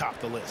he's atop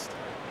the list.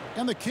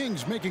 And the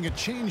Kings making a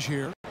change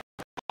here.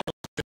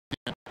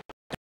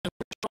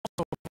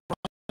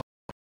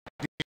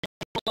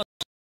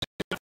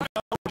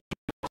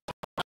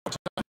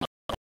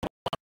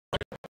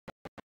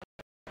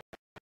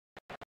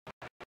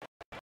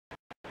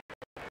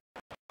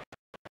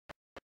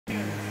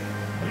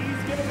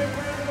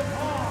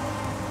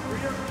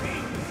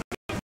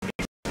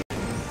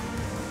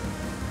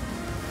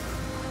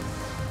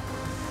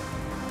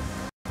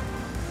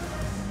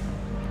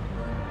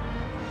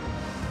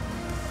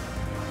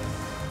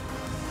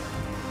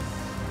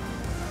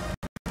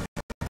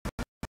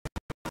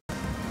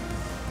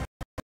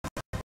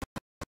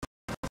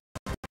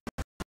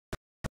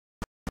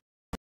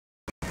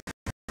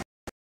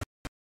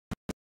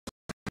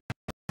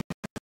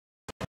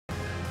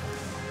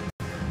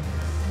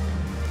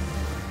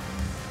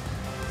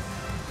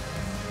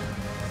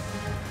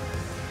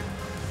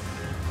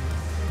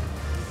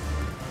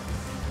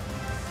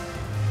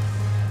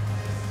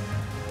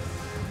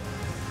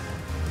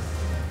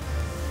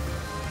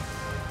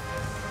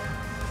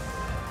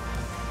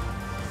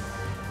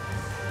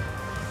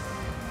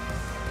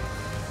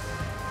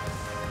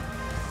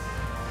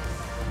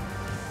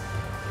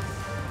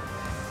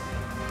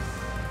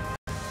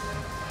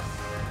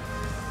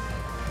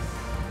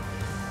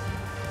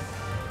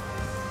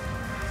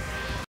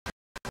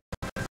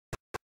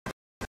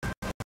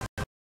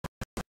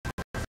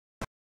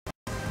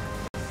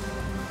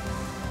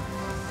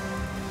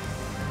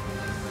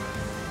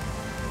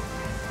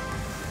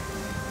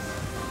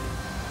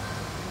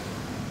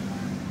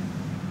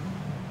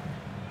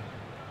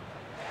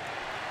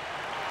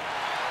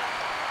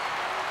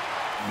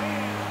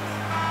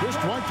 Chris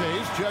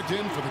Duarte's checked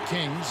in for the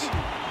Kings.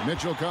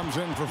 Mitchell comes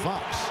in for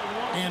Fox.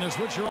 And a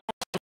switcher.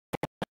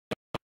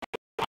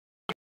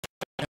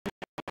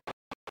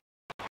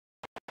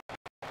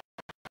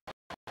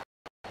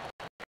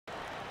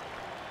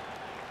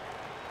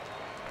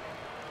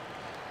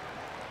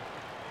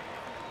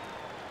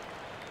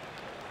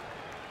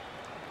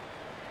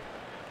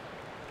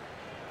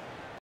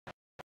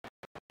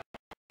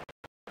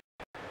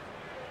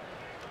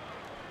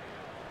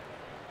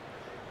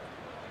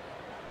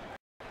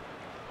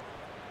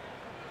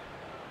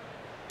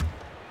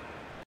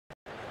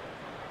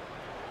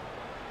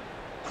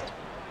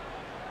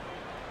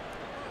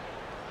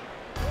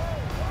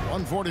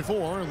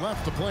 .144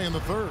 left to play in the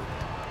third.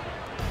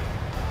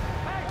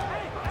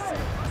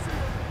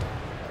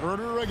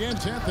 Herder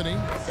against Anthony,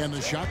 and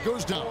the shot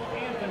goes down.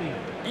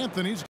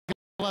 Anthony's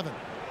 11.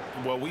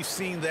 Well, we've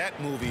seen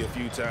that movie a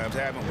few times,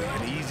 haven't we?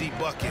 An easy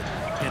bucket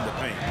in the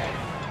paint.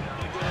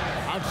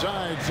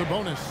 Outside,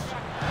 Sabonis.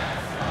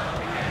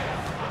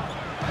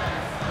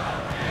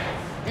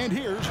 And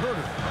here's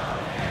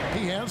Herder.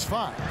 He has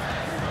 5.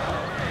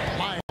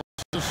 Miles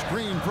the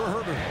screen for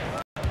Herder.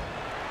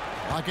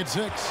 Clock at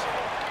 6.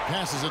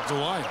 Passes it to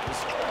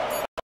Lyles.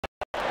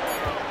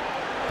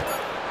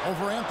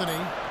 Over Anthony.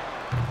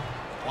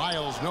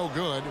 Lyles no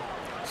good.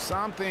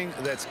 Something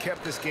that's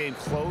kept this game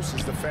close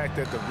is the fact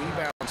that the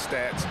rebound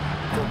stats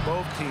for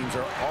both teams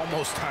are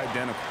almost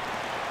identical.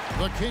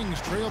 The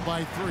Kings trail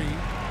by 3.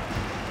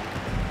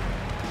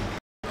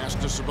 Pass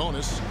to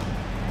Sabonis.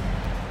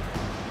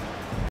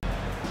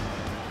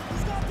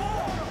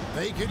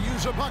 They could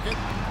use a bucket.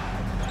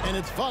 And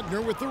it's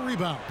Wagner with the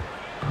rebound.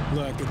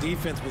 Look, the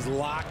defense was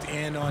locked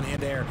in on him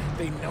there.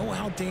 They know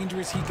how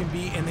dangerous he can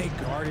be, and they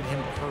guarded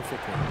him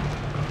perfectly.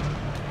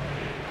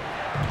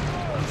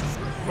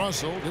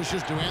 Russell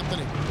dishes to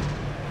Anthony.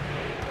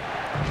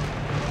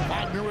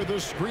 Wagner with a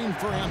screen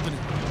for Anthony.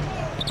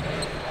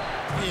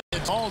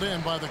 It's hauled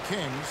in by the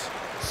Kings.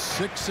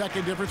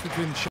 6-second difference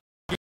between the shot.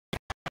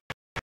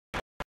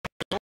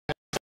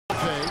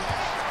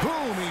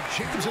 Boom, he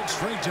jams it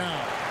straight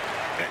down.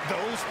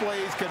 Those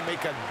plays can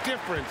make a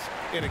difference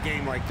in a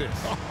game like this.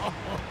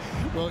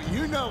 Well,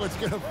 you know it's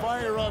going to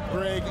fire up,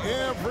 Greg,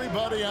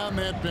 everybody on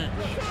that bench.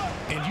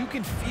 And you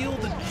can feel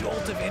the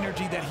jolt of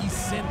energy that he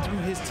sent through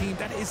his team.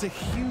 That is a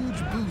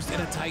huge boost in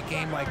a tight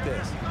game like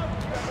this.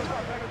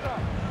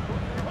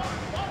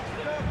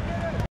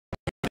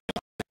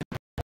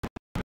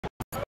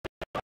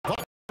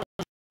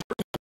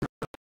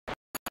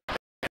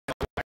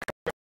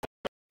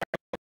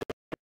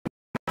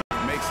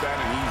 Makes that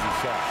an easy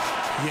shot.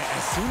 Yeah,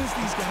 as soon as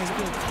these guys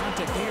feel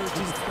contact, they are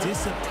just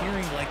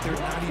disappearing like they're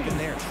not even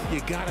there.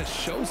 You got to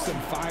show some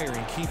fire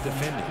and keep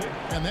defending.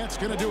 And that's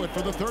going to do it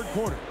for the third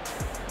quarter.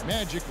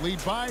 Magic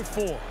lead by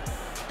 4.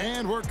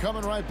 And we're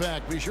coming right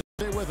back. Be sure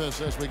to stay with us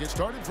as we get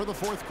started for the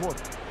fourth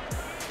quarter.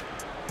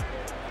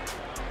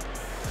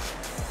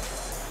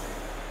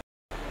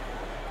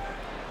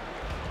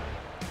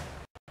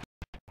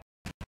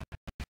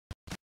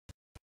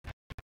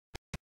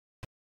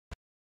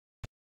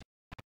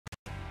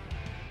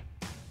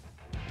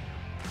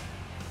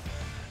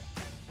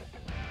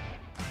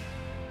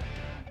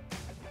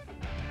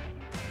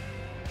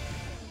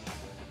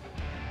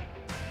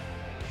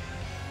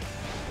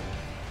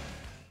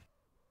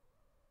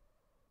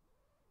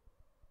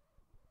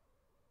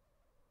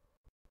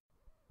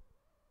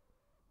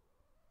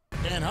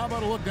 And how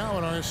about a look now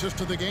at our assist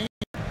to the game?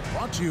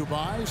 Brought to you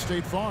by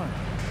State Farm.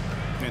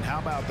 And how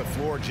about the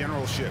floor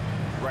generalship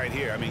right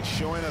here? I mean,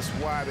 showing us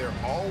why they're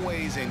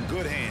always in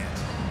good hands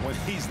when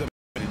he's the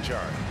man in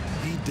charge.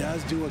 He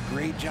does do a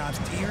great job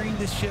steering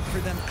the ship for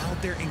them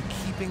out there and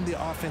keeping the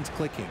offense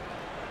clicking.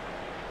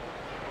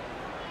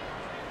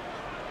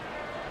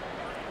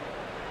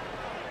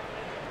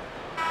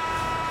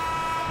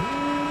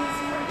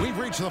 We've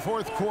reached the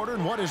fourth quarter,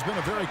 and what has been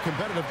a very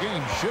competitive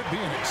game should be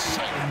an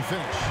exciting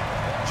finish.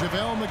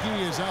 JaVale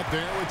McGee is out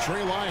there with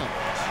Trey Lyons.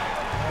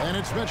 And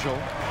it's Mitchell,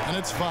 and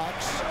it's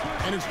Fox,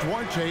 and it's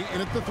Duarte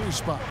in at the 3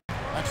 spot.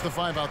 That's the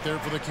 5 out there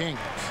for the Kings.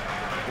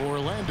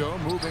 Orlando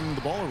moving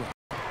the ball around.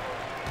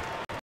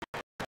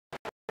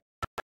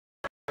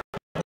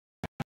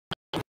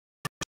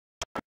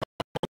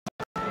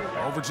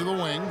 Over to the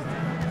wing.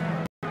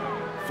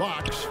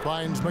 Fox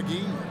finds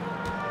McGee.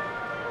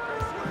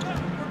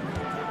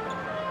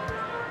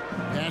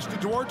 Pass to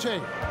Duarte.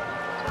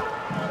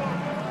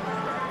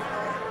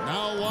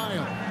 Now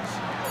Lyons.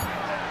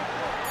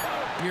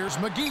 Here's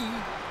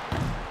McGee.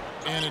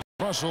 And it's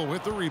Russell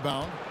with the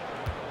rebound.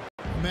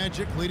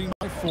 Magic leading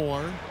by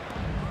 4.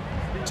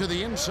 To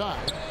the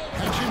inside.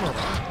 Hachimura.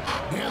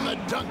 And the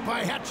dunk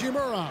by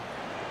Hachimura.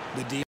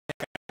 The D.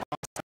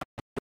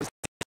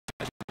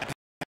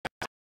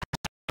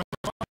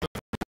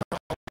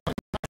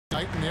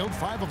 Nailed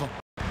 5 of them.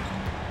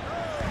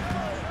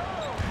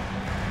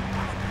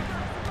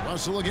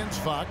 Russell against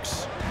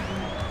Fox.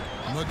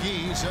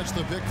 McGee sets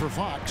the pick for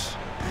Fox.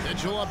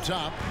 Mitchell up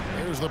top.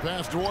 There's the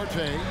pass to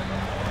Duarte.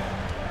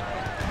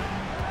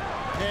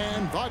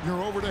 And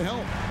Wagner over to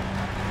help.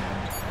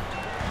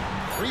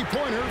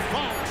 3-pointer,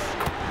 Fox.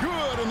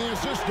 Good, and the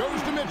assist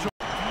goes to Mitchell.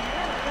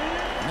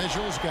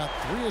 Mitchell's got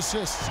 3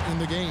 assists in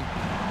the game.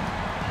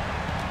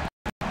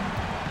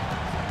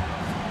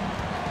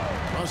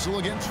 Russell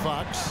against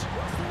Fox.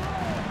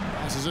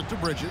 Passes it to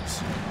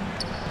Bridges.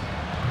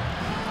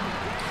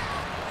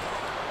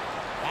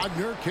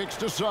 Wagner kicks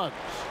to Suggs.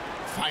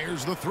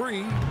 Fires the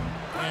 3.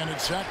 And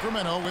it's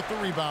Sacramento with the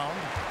rebound.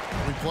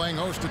 We're playing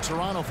host to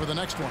Toronto for the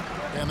next one.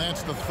 And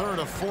that's the 3rd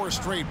of 4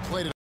 straight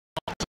played at.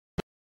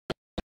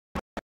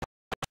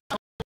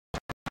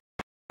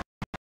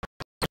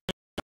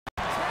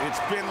 It's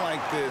been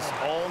like this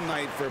all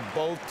night for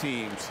both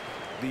teams.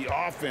 The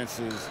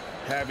offenses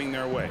having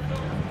their way.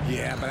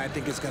 Yeah, but I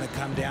think it's going to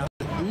come down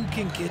to who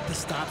can get the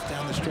stops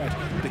down the stretch,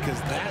 because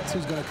that's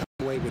who's going to come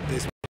away with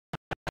this.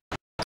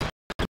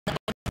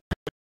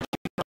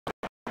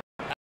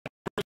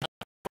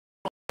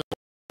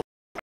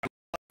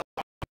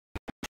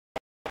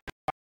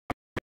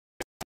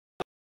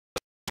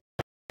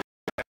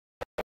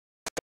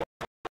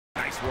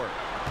 Nice work.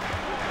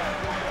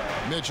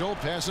 Mitchell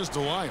passes to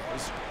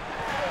Lyles.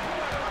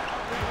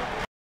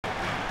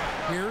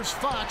 Here's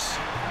Fox.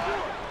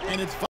 And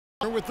it's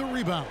Wagner with the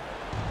rebound.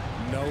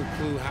 No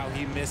clue how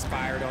he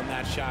misfired on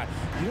that shot.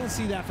 You don't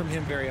see that from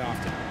him very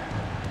often.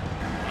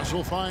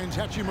 Russell finds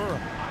Hachimura.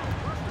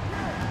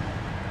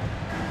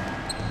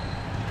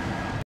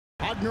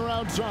 Wagner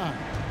outside.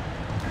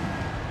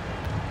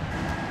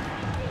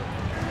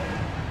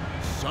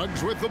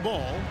 Suggs with the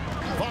ball.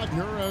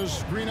 Wagner has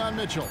screen on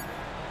Mitchell.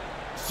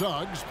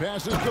 Suggs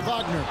passes to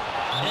Wagner.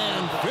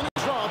 And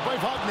finished off by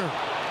Wagner.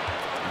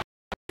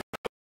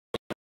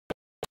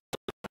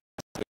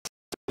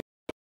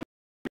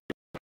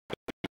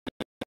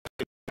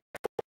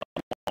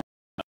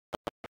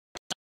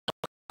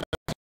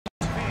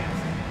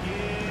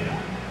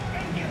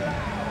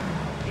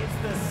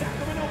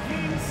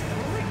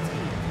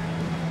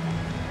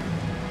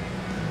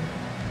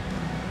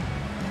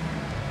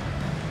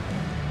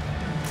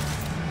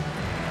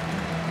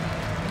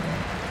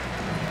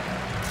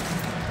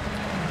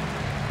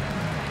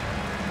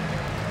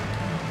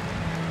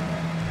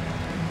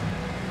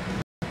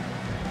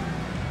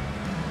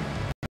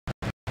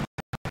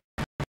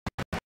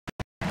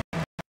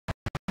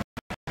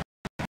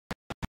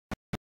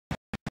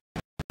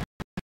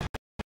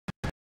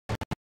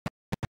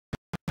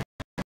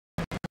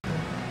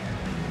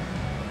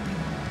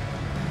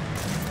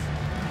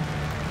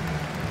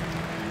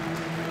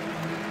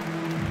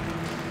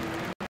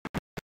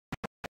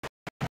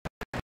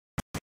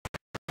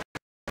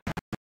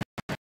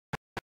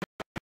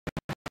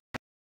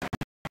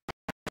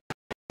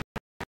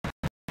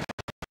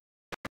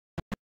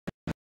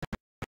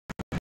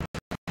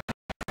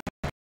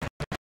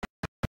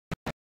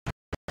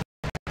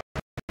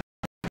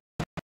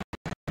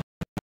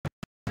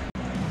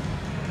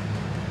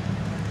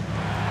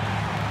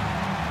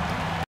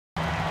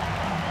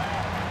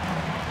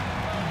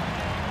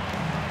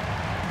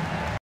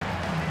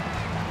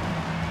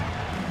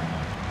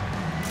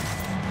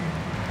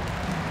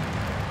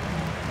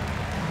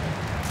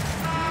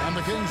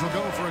 Kings will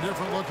go for a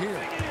different look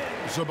here.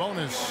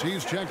 Sabonis,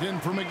 he's checked in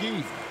for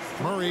McGee.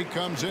 Murray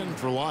comes in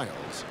for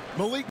Lyles.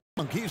 Malik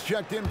Monk, he's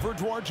checked in for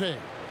Duarte.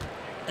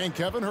 And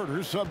Kevin Huerter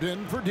subbed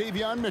in for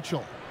Davion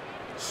Mitchell.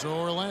 So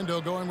Orlando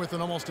going with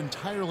an almost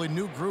entirely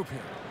new group here.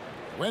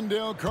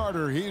 Wendell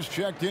Carter, he's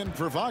checked in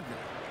for Wagner.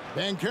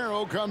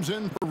 Banchero comes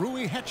in for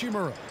Rui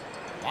Hachimura.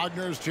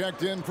 Wagner's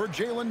checked in for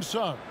Jalen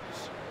Suggs.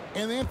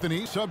 And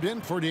Anthony subbed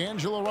in for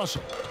D'Angelo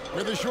Russell.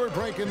 With a short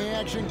break in the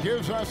action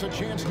gives us a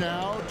chance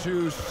now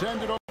to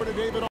send it over to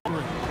David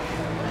Aldridge.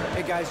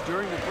 Hey guys,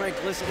 during the break,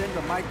 listen in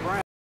to Mike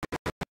Brown.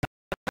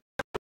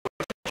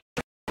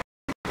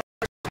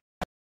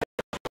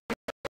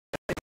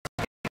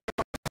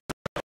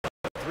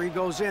 Three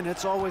goes in,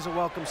 it's always a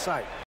welcome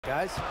sight.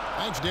 Guys?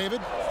 Thanks,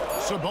 David.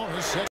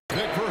 Sabonis set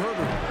pick for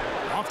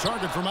Huerter. Off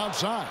target from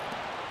outside.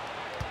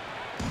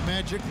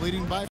 Magic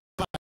leading by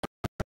 5.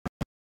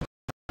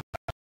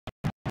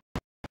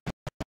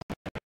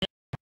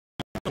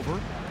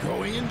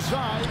 Going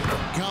inside.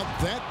 Count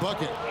that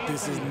bucket.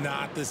 This is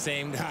not the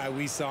same guy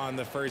we saw in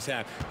the first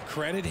half.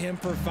 Credit him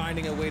for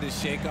finding a way to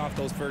shake off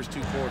those first 2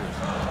 quarters.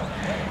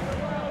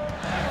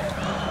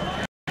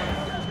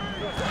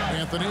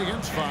 Anthony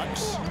against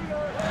Fox.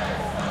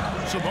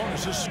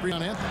 Sabonis' screen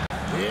on Anthony.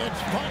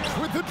 It's Fox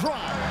with the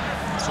drive.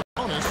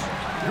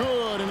 Sabonis,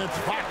 good, and it's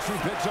Fox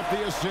who picks up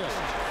the assist.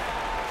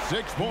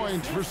 6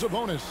 points for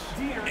Sabonis.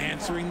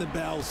 Answering the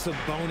bell,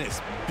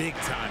 Sabonis, big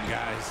time,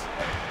 guys.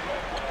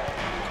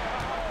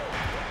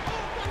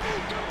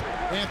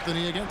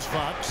 Anthony against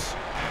Fox.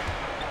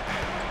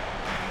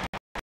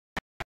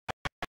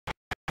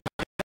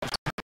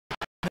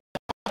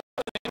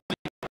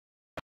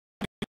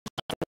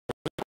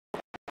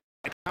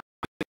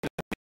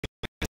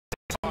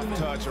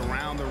 Touch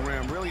around the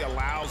rim really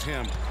allows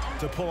him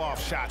to pull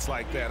off shots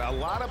like that. A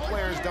lot of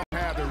players don't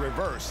have the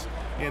reverse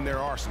in their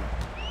arsenal.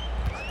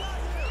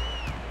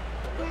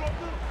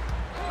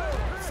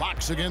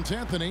 Fox against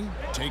Anthony.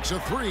 Takes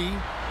a 3.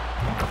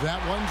 That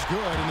one's good,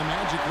 and the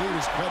Magic lead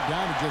is cut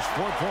down to just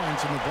 4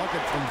 points in the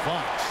bucket from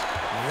Fox.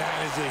 That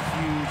is a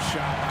huge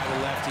shot by the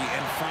lefty,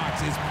 and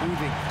Fox is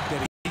proving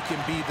that he can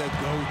be the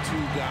go-to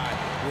guy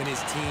when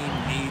his team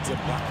needs a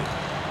bucket.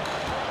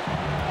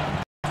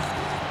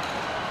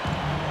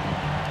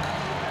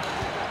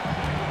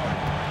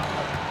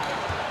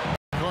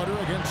 Carter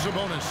against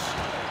Sabonis.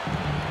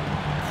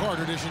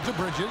 Carter dishes to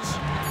Bridges.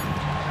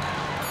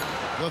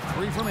 The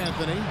 3 from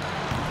Anthony.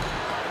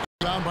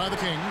 Down by the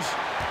Kings.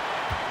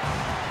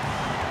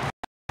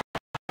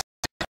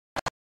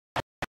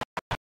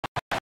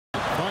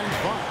 Finds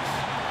Fox.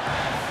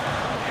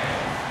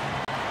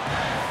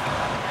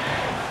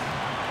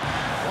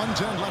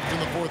 1:10 left in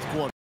the 4th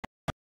quarter.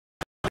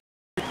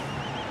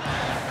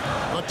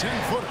 The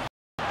 10-footer.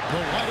 The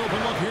wide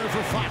open look here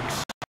for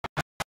Fox.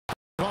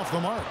 Off the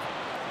mark.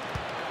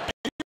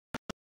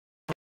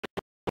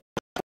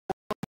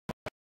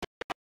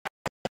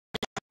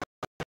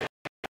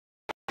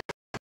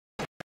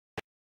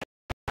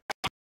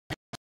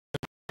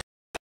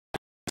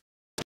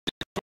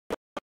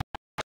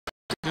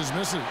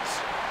 Misses.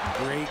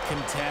 Great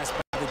contest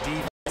by the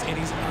defense, and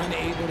he's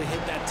unable to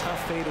hit that tough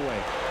fadeaway.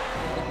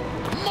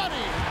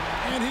 Money!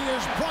 And he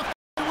is brought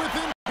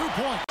within 2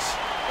 points.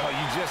 Oh,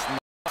 you just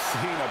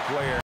seen a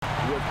player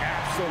with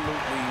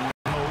absolutely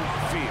no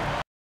fear.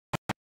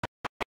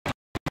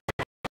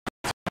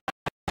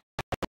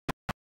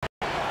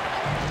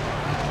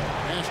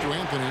 Pass to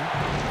Anthony.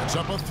 It's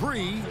up a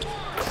 3.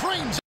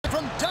 Trains it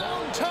from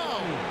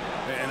downtown.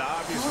 And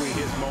obviously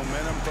his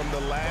momentum from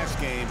the last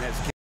game has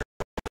kept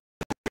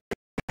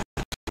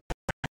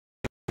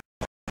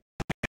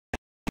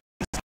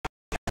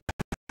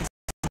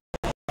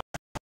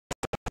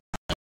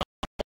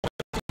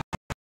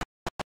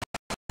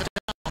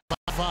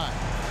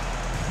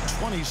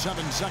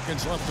 27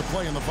 seconds left to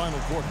play in the final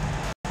quarter.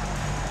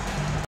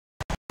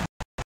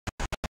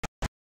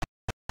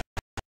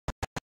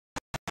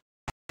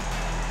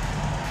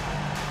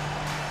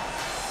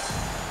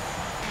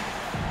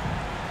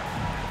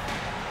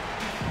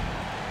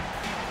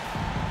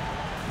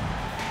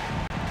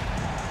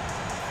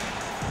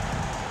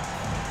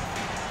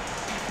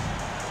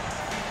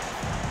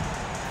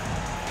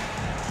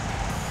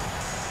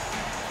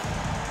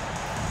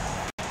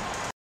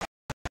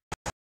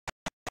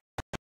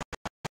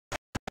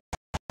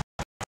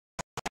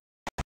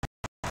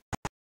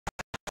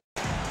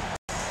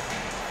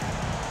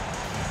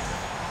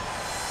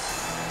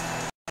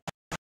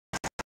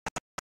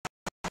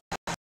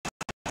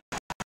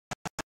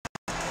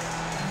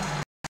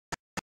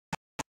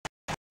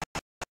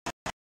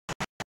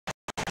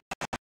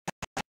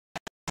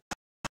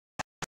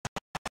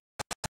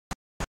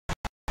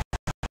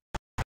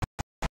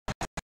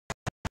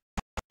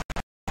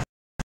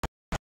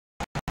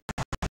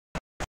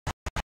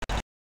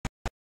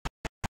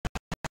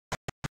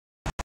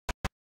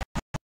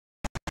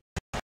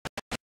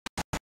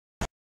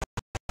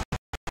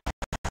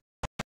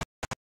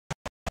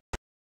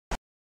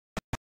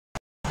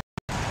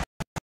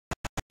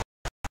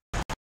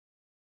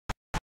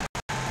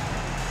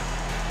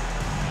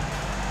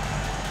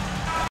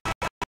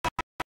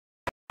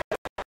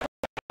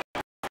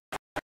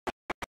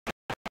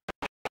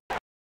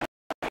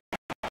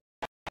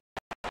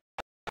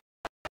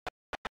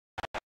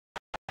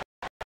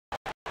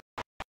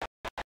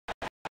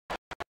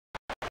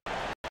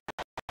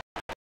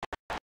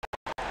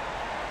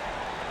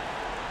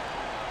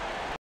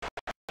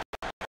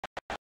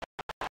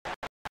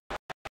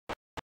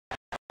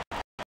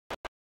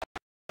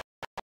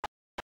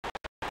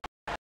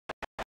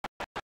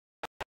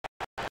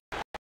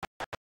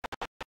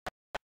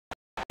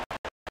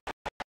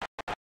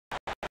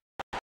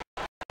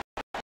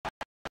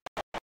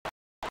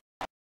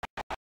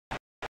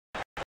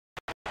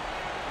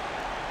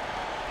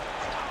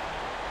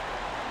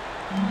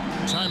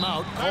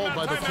 Timeout called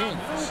by the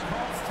Kings.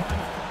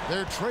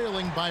 They're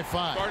trailing by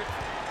 5.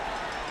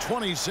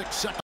 26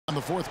 seconds in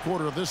the fourth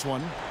quarter of this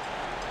one.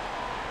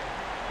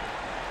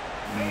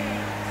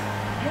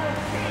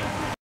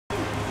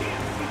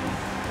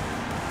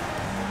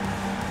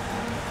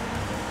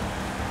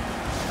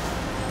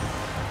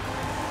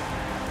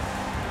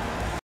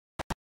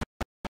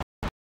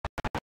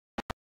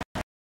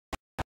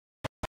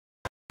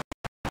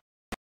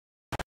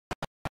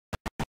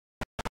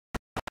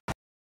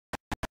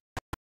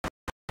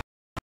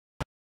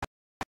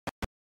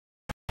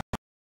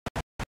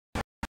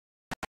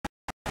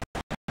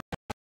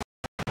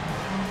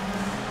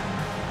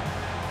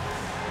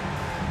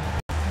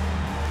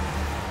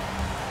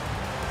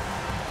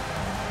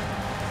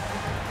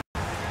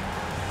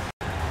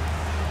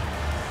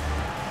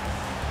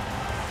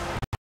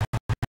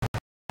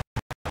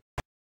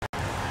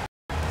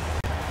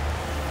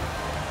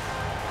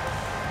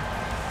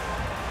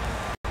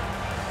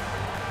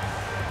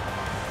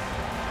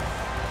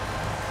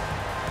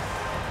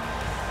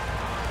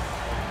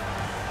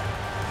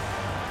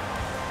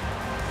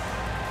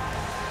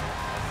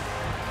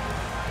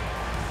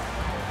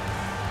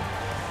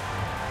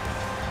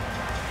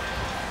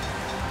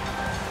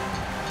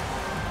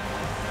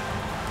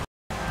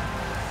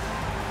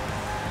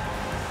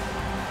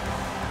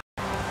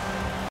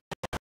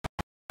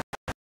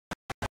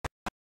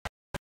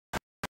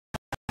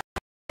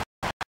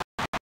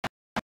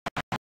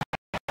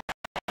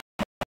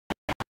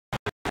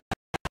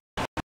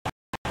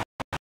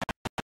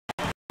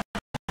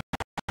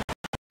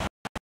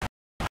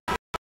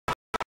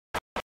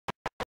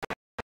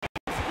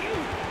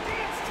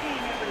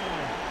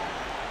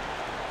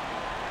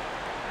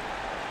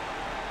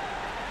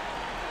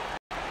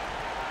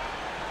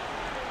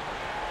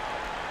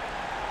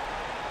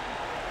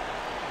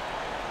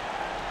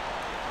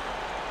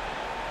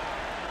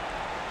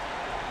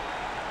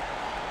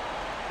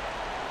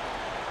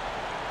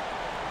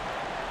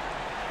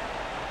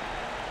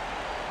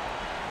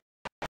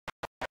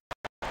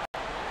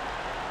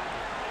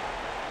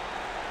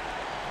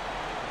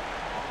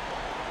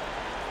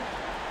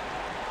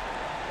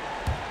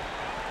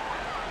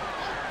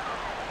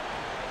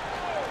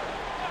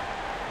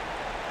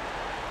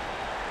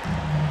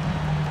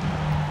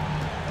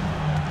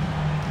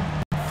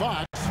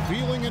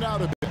 Feeling it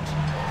out a bit.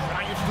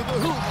 Drives to the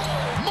hoop.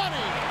 Money!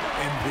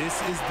 And this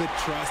is the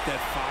trust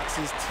that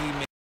Fox's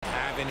teammates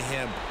have in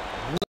him.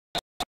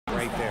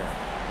 Right there.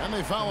 And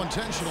they foul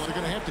intentional. They're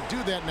going to have to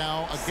do that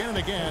now again and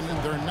again, and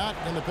they're not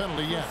in the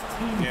penalty yet.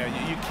 Yeah,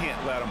 you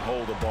can't let them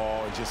hold the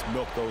ball and just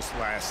milk those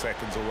last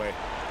seconds away.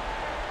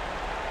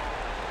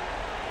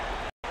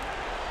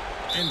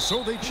 And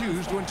so they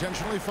choose to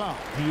intentionally foul.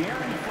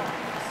 De'Aaron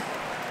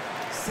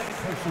Fox. Second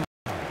personal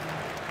foul.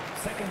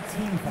 Second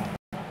team foul.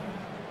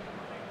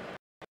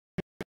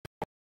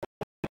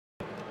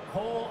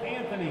 Cole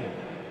Anthony,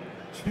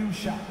 2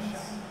 shots.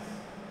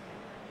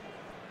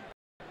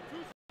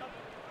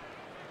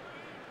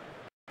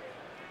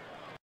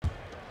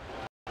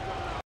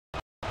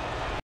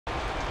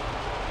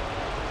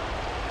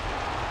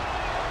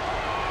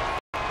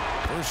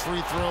 First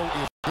free throw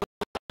is good.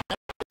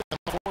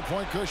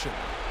 4-point cushion.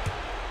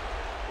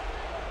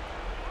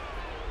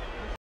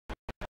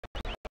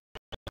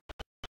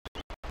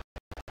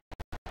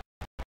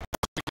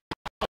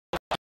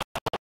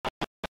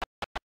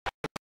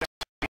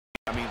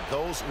 I mean,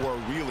 those were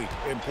really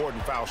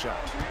important foul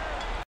shots.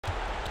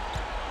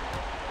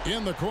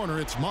 In the corner,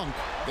 it's Monk.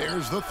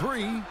 There's the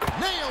 3.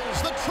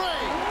 Nails the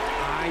tray.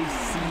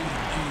 ICE.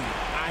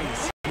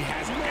 Ice. He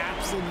has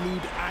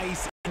absolute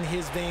ice in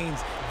his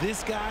veins.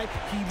 This guy,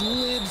 he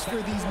lives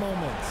for these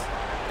moments.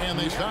 And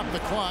they stop the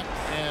clock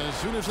as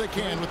soon as they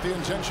can with the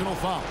intentional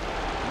foul.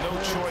 No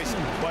choice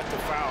but to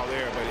foul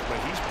there, but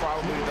he's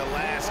probably the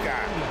last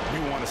guy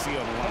you want to see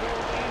on the line.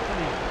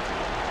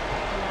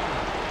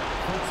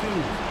 For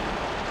 2.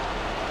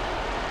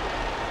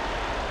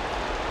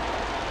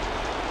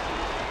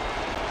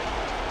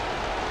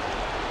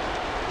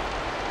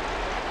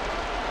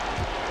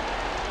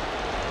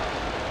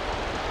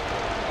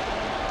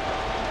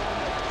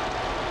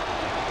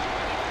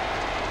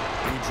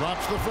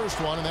 Drops the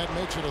first one, and that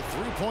makes it a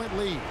 3-point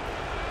lead.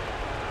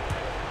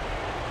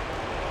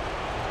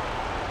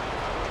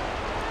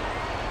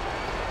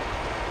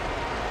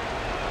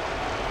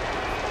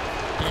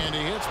 And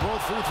he hits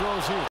both free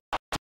throws here.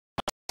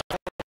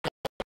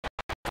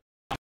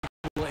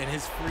 And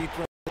his free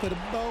throw put a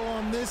bow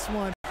on this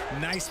one.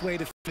 Nice way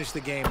to finish the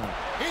game up.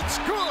 It's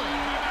good!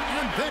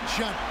 And that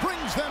shot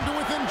brings them to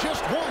within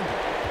just 1.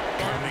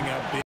 Coming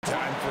up big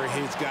time for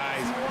his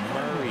guys.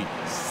 Murray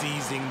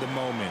seizing the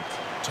moment.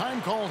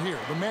 Time called here.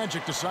 The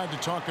Magic decide to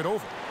talk it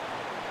over.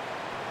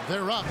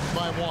 They're up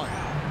by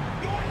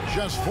 1.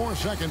 Just 4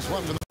 seconds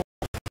left in the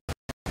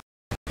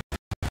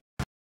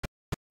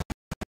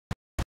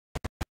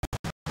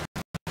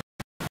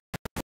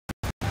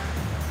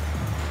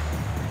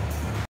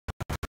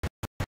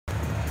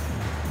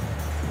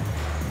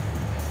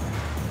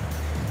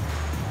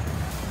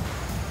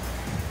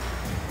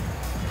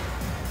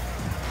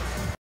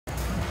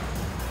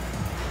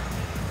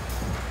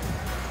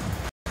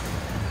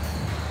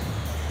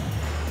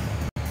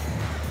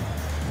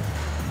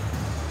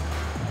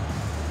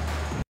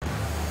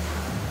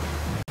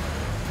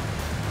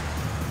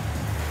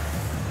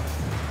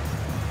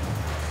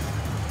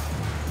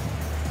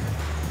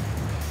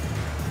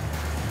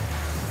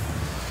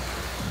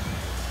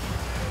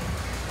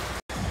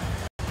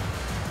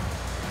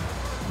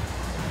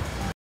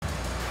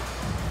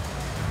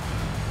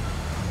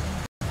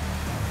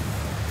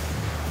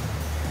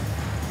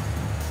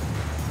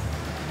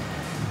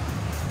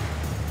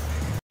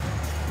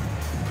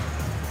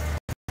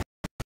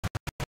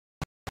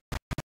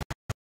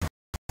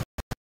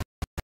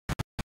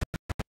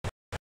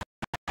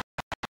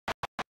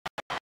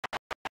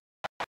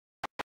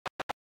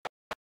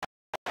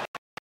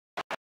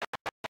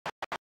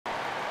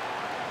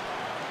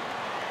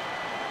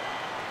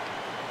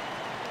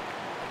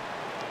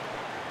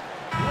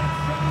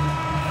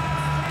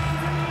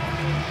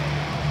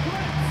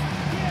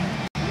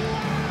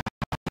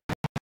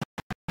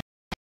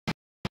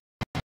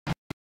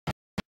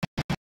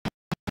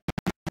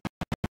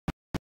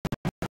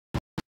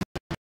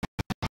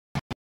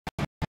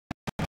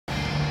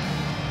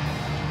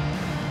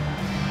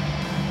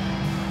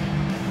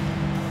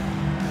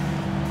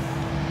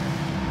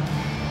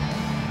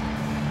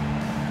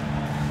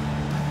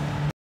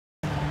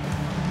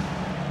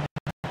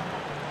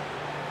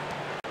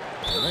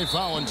They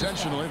foul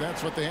intentionally.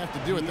 That's what they have to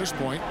do at this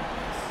point.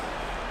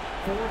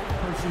 Fourth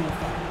personal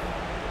foul.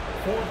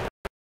 Fourth.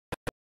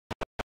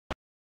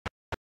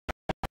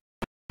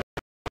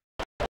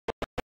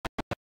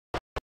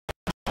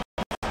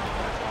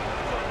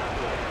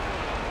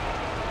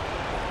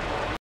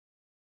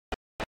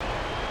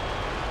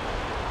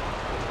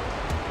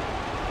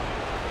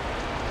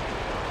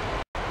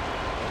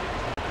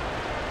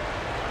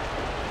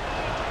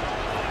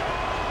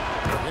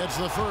 It's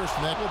the first,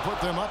 and that will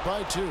put them up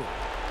by 2.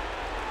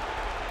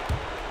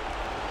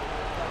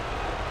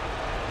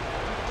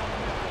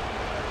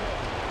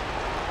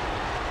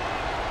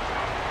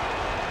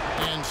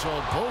 And so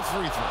both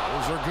free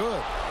throws are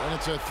good, and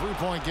it's a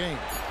 3-point game.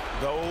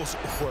 Those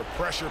were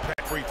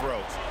pressure-packed free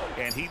throws,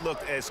 and he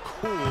looked as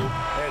cool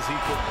as he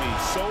could be.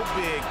 So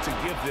big to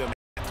give them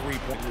a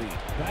 3-point lead.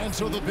 And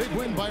so the big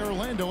win by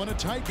Orlando in a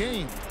tight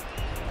game.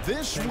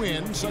 This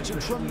win, such a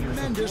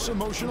tremendous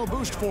emotional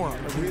boost for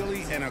him.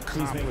 Really an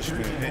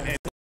accomplishment. And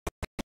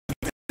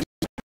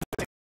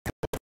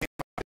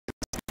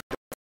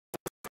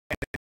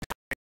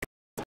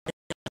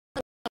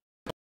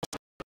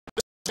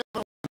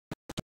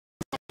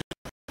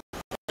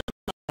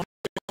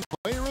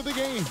player of the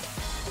game,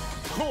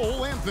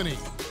 Cole Anthony.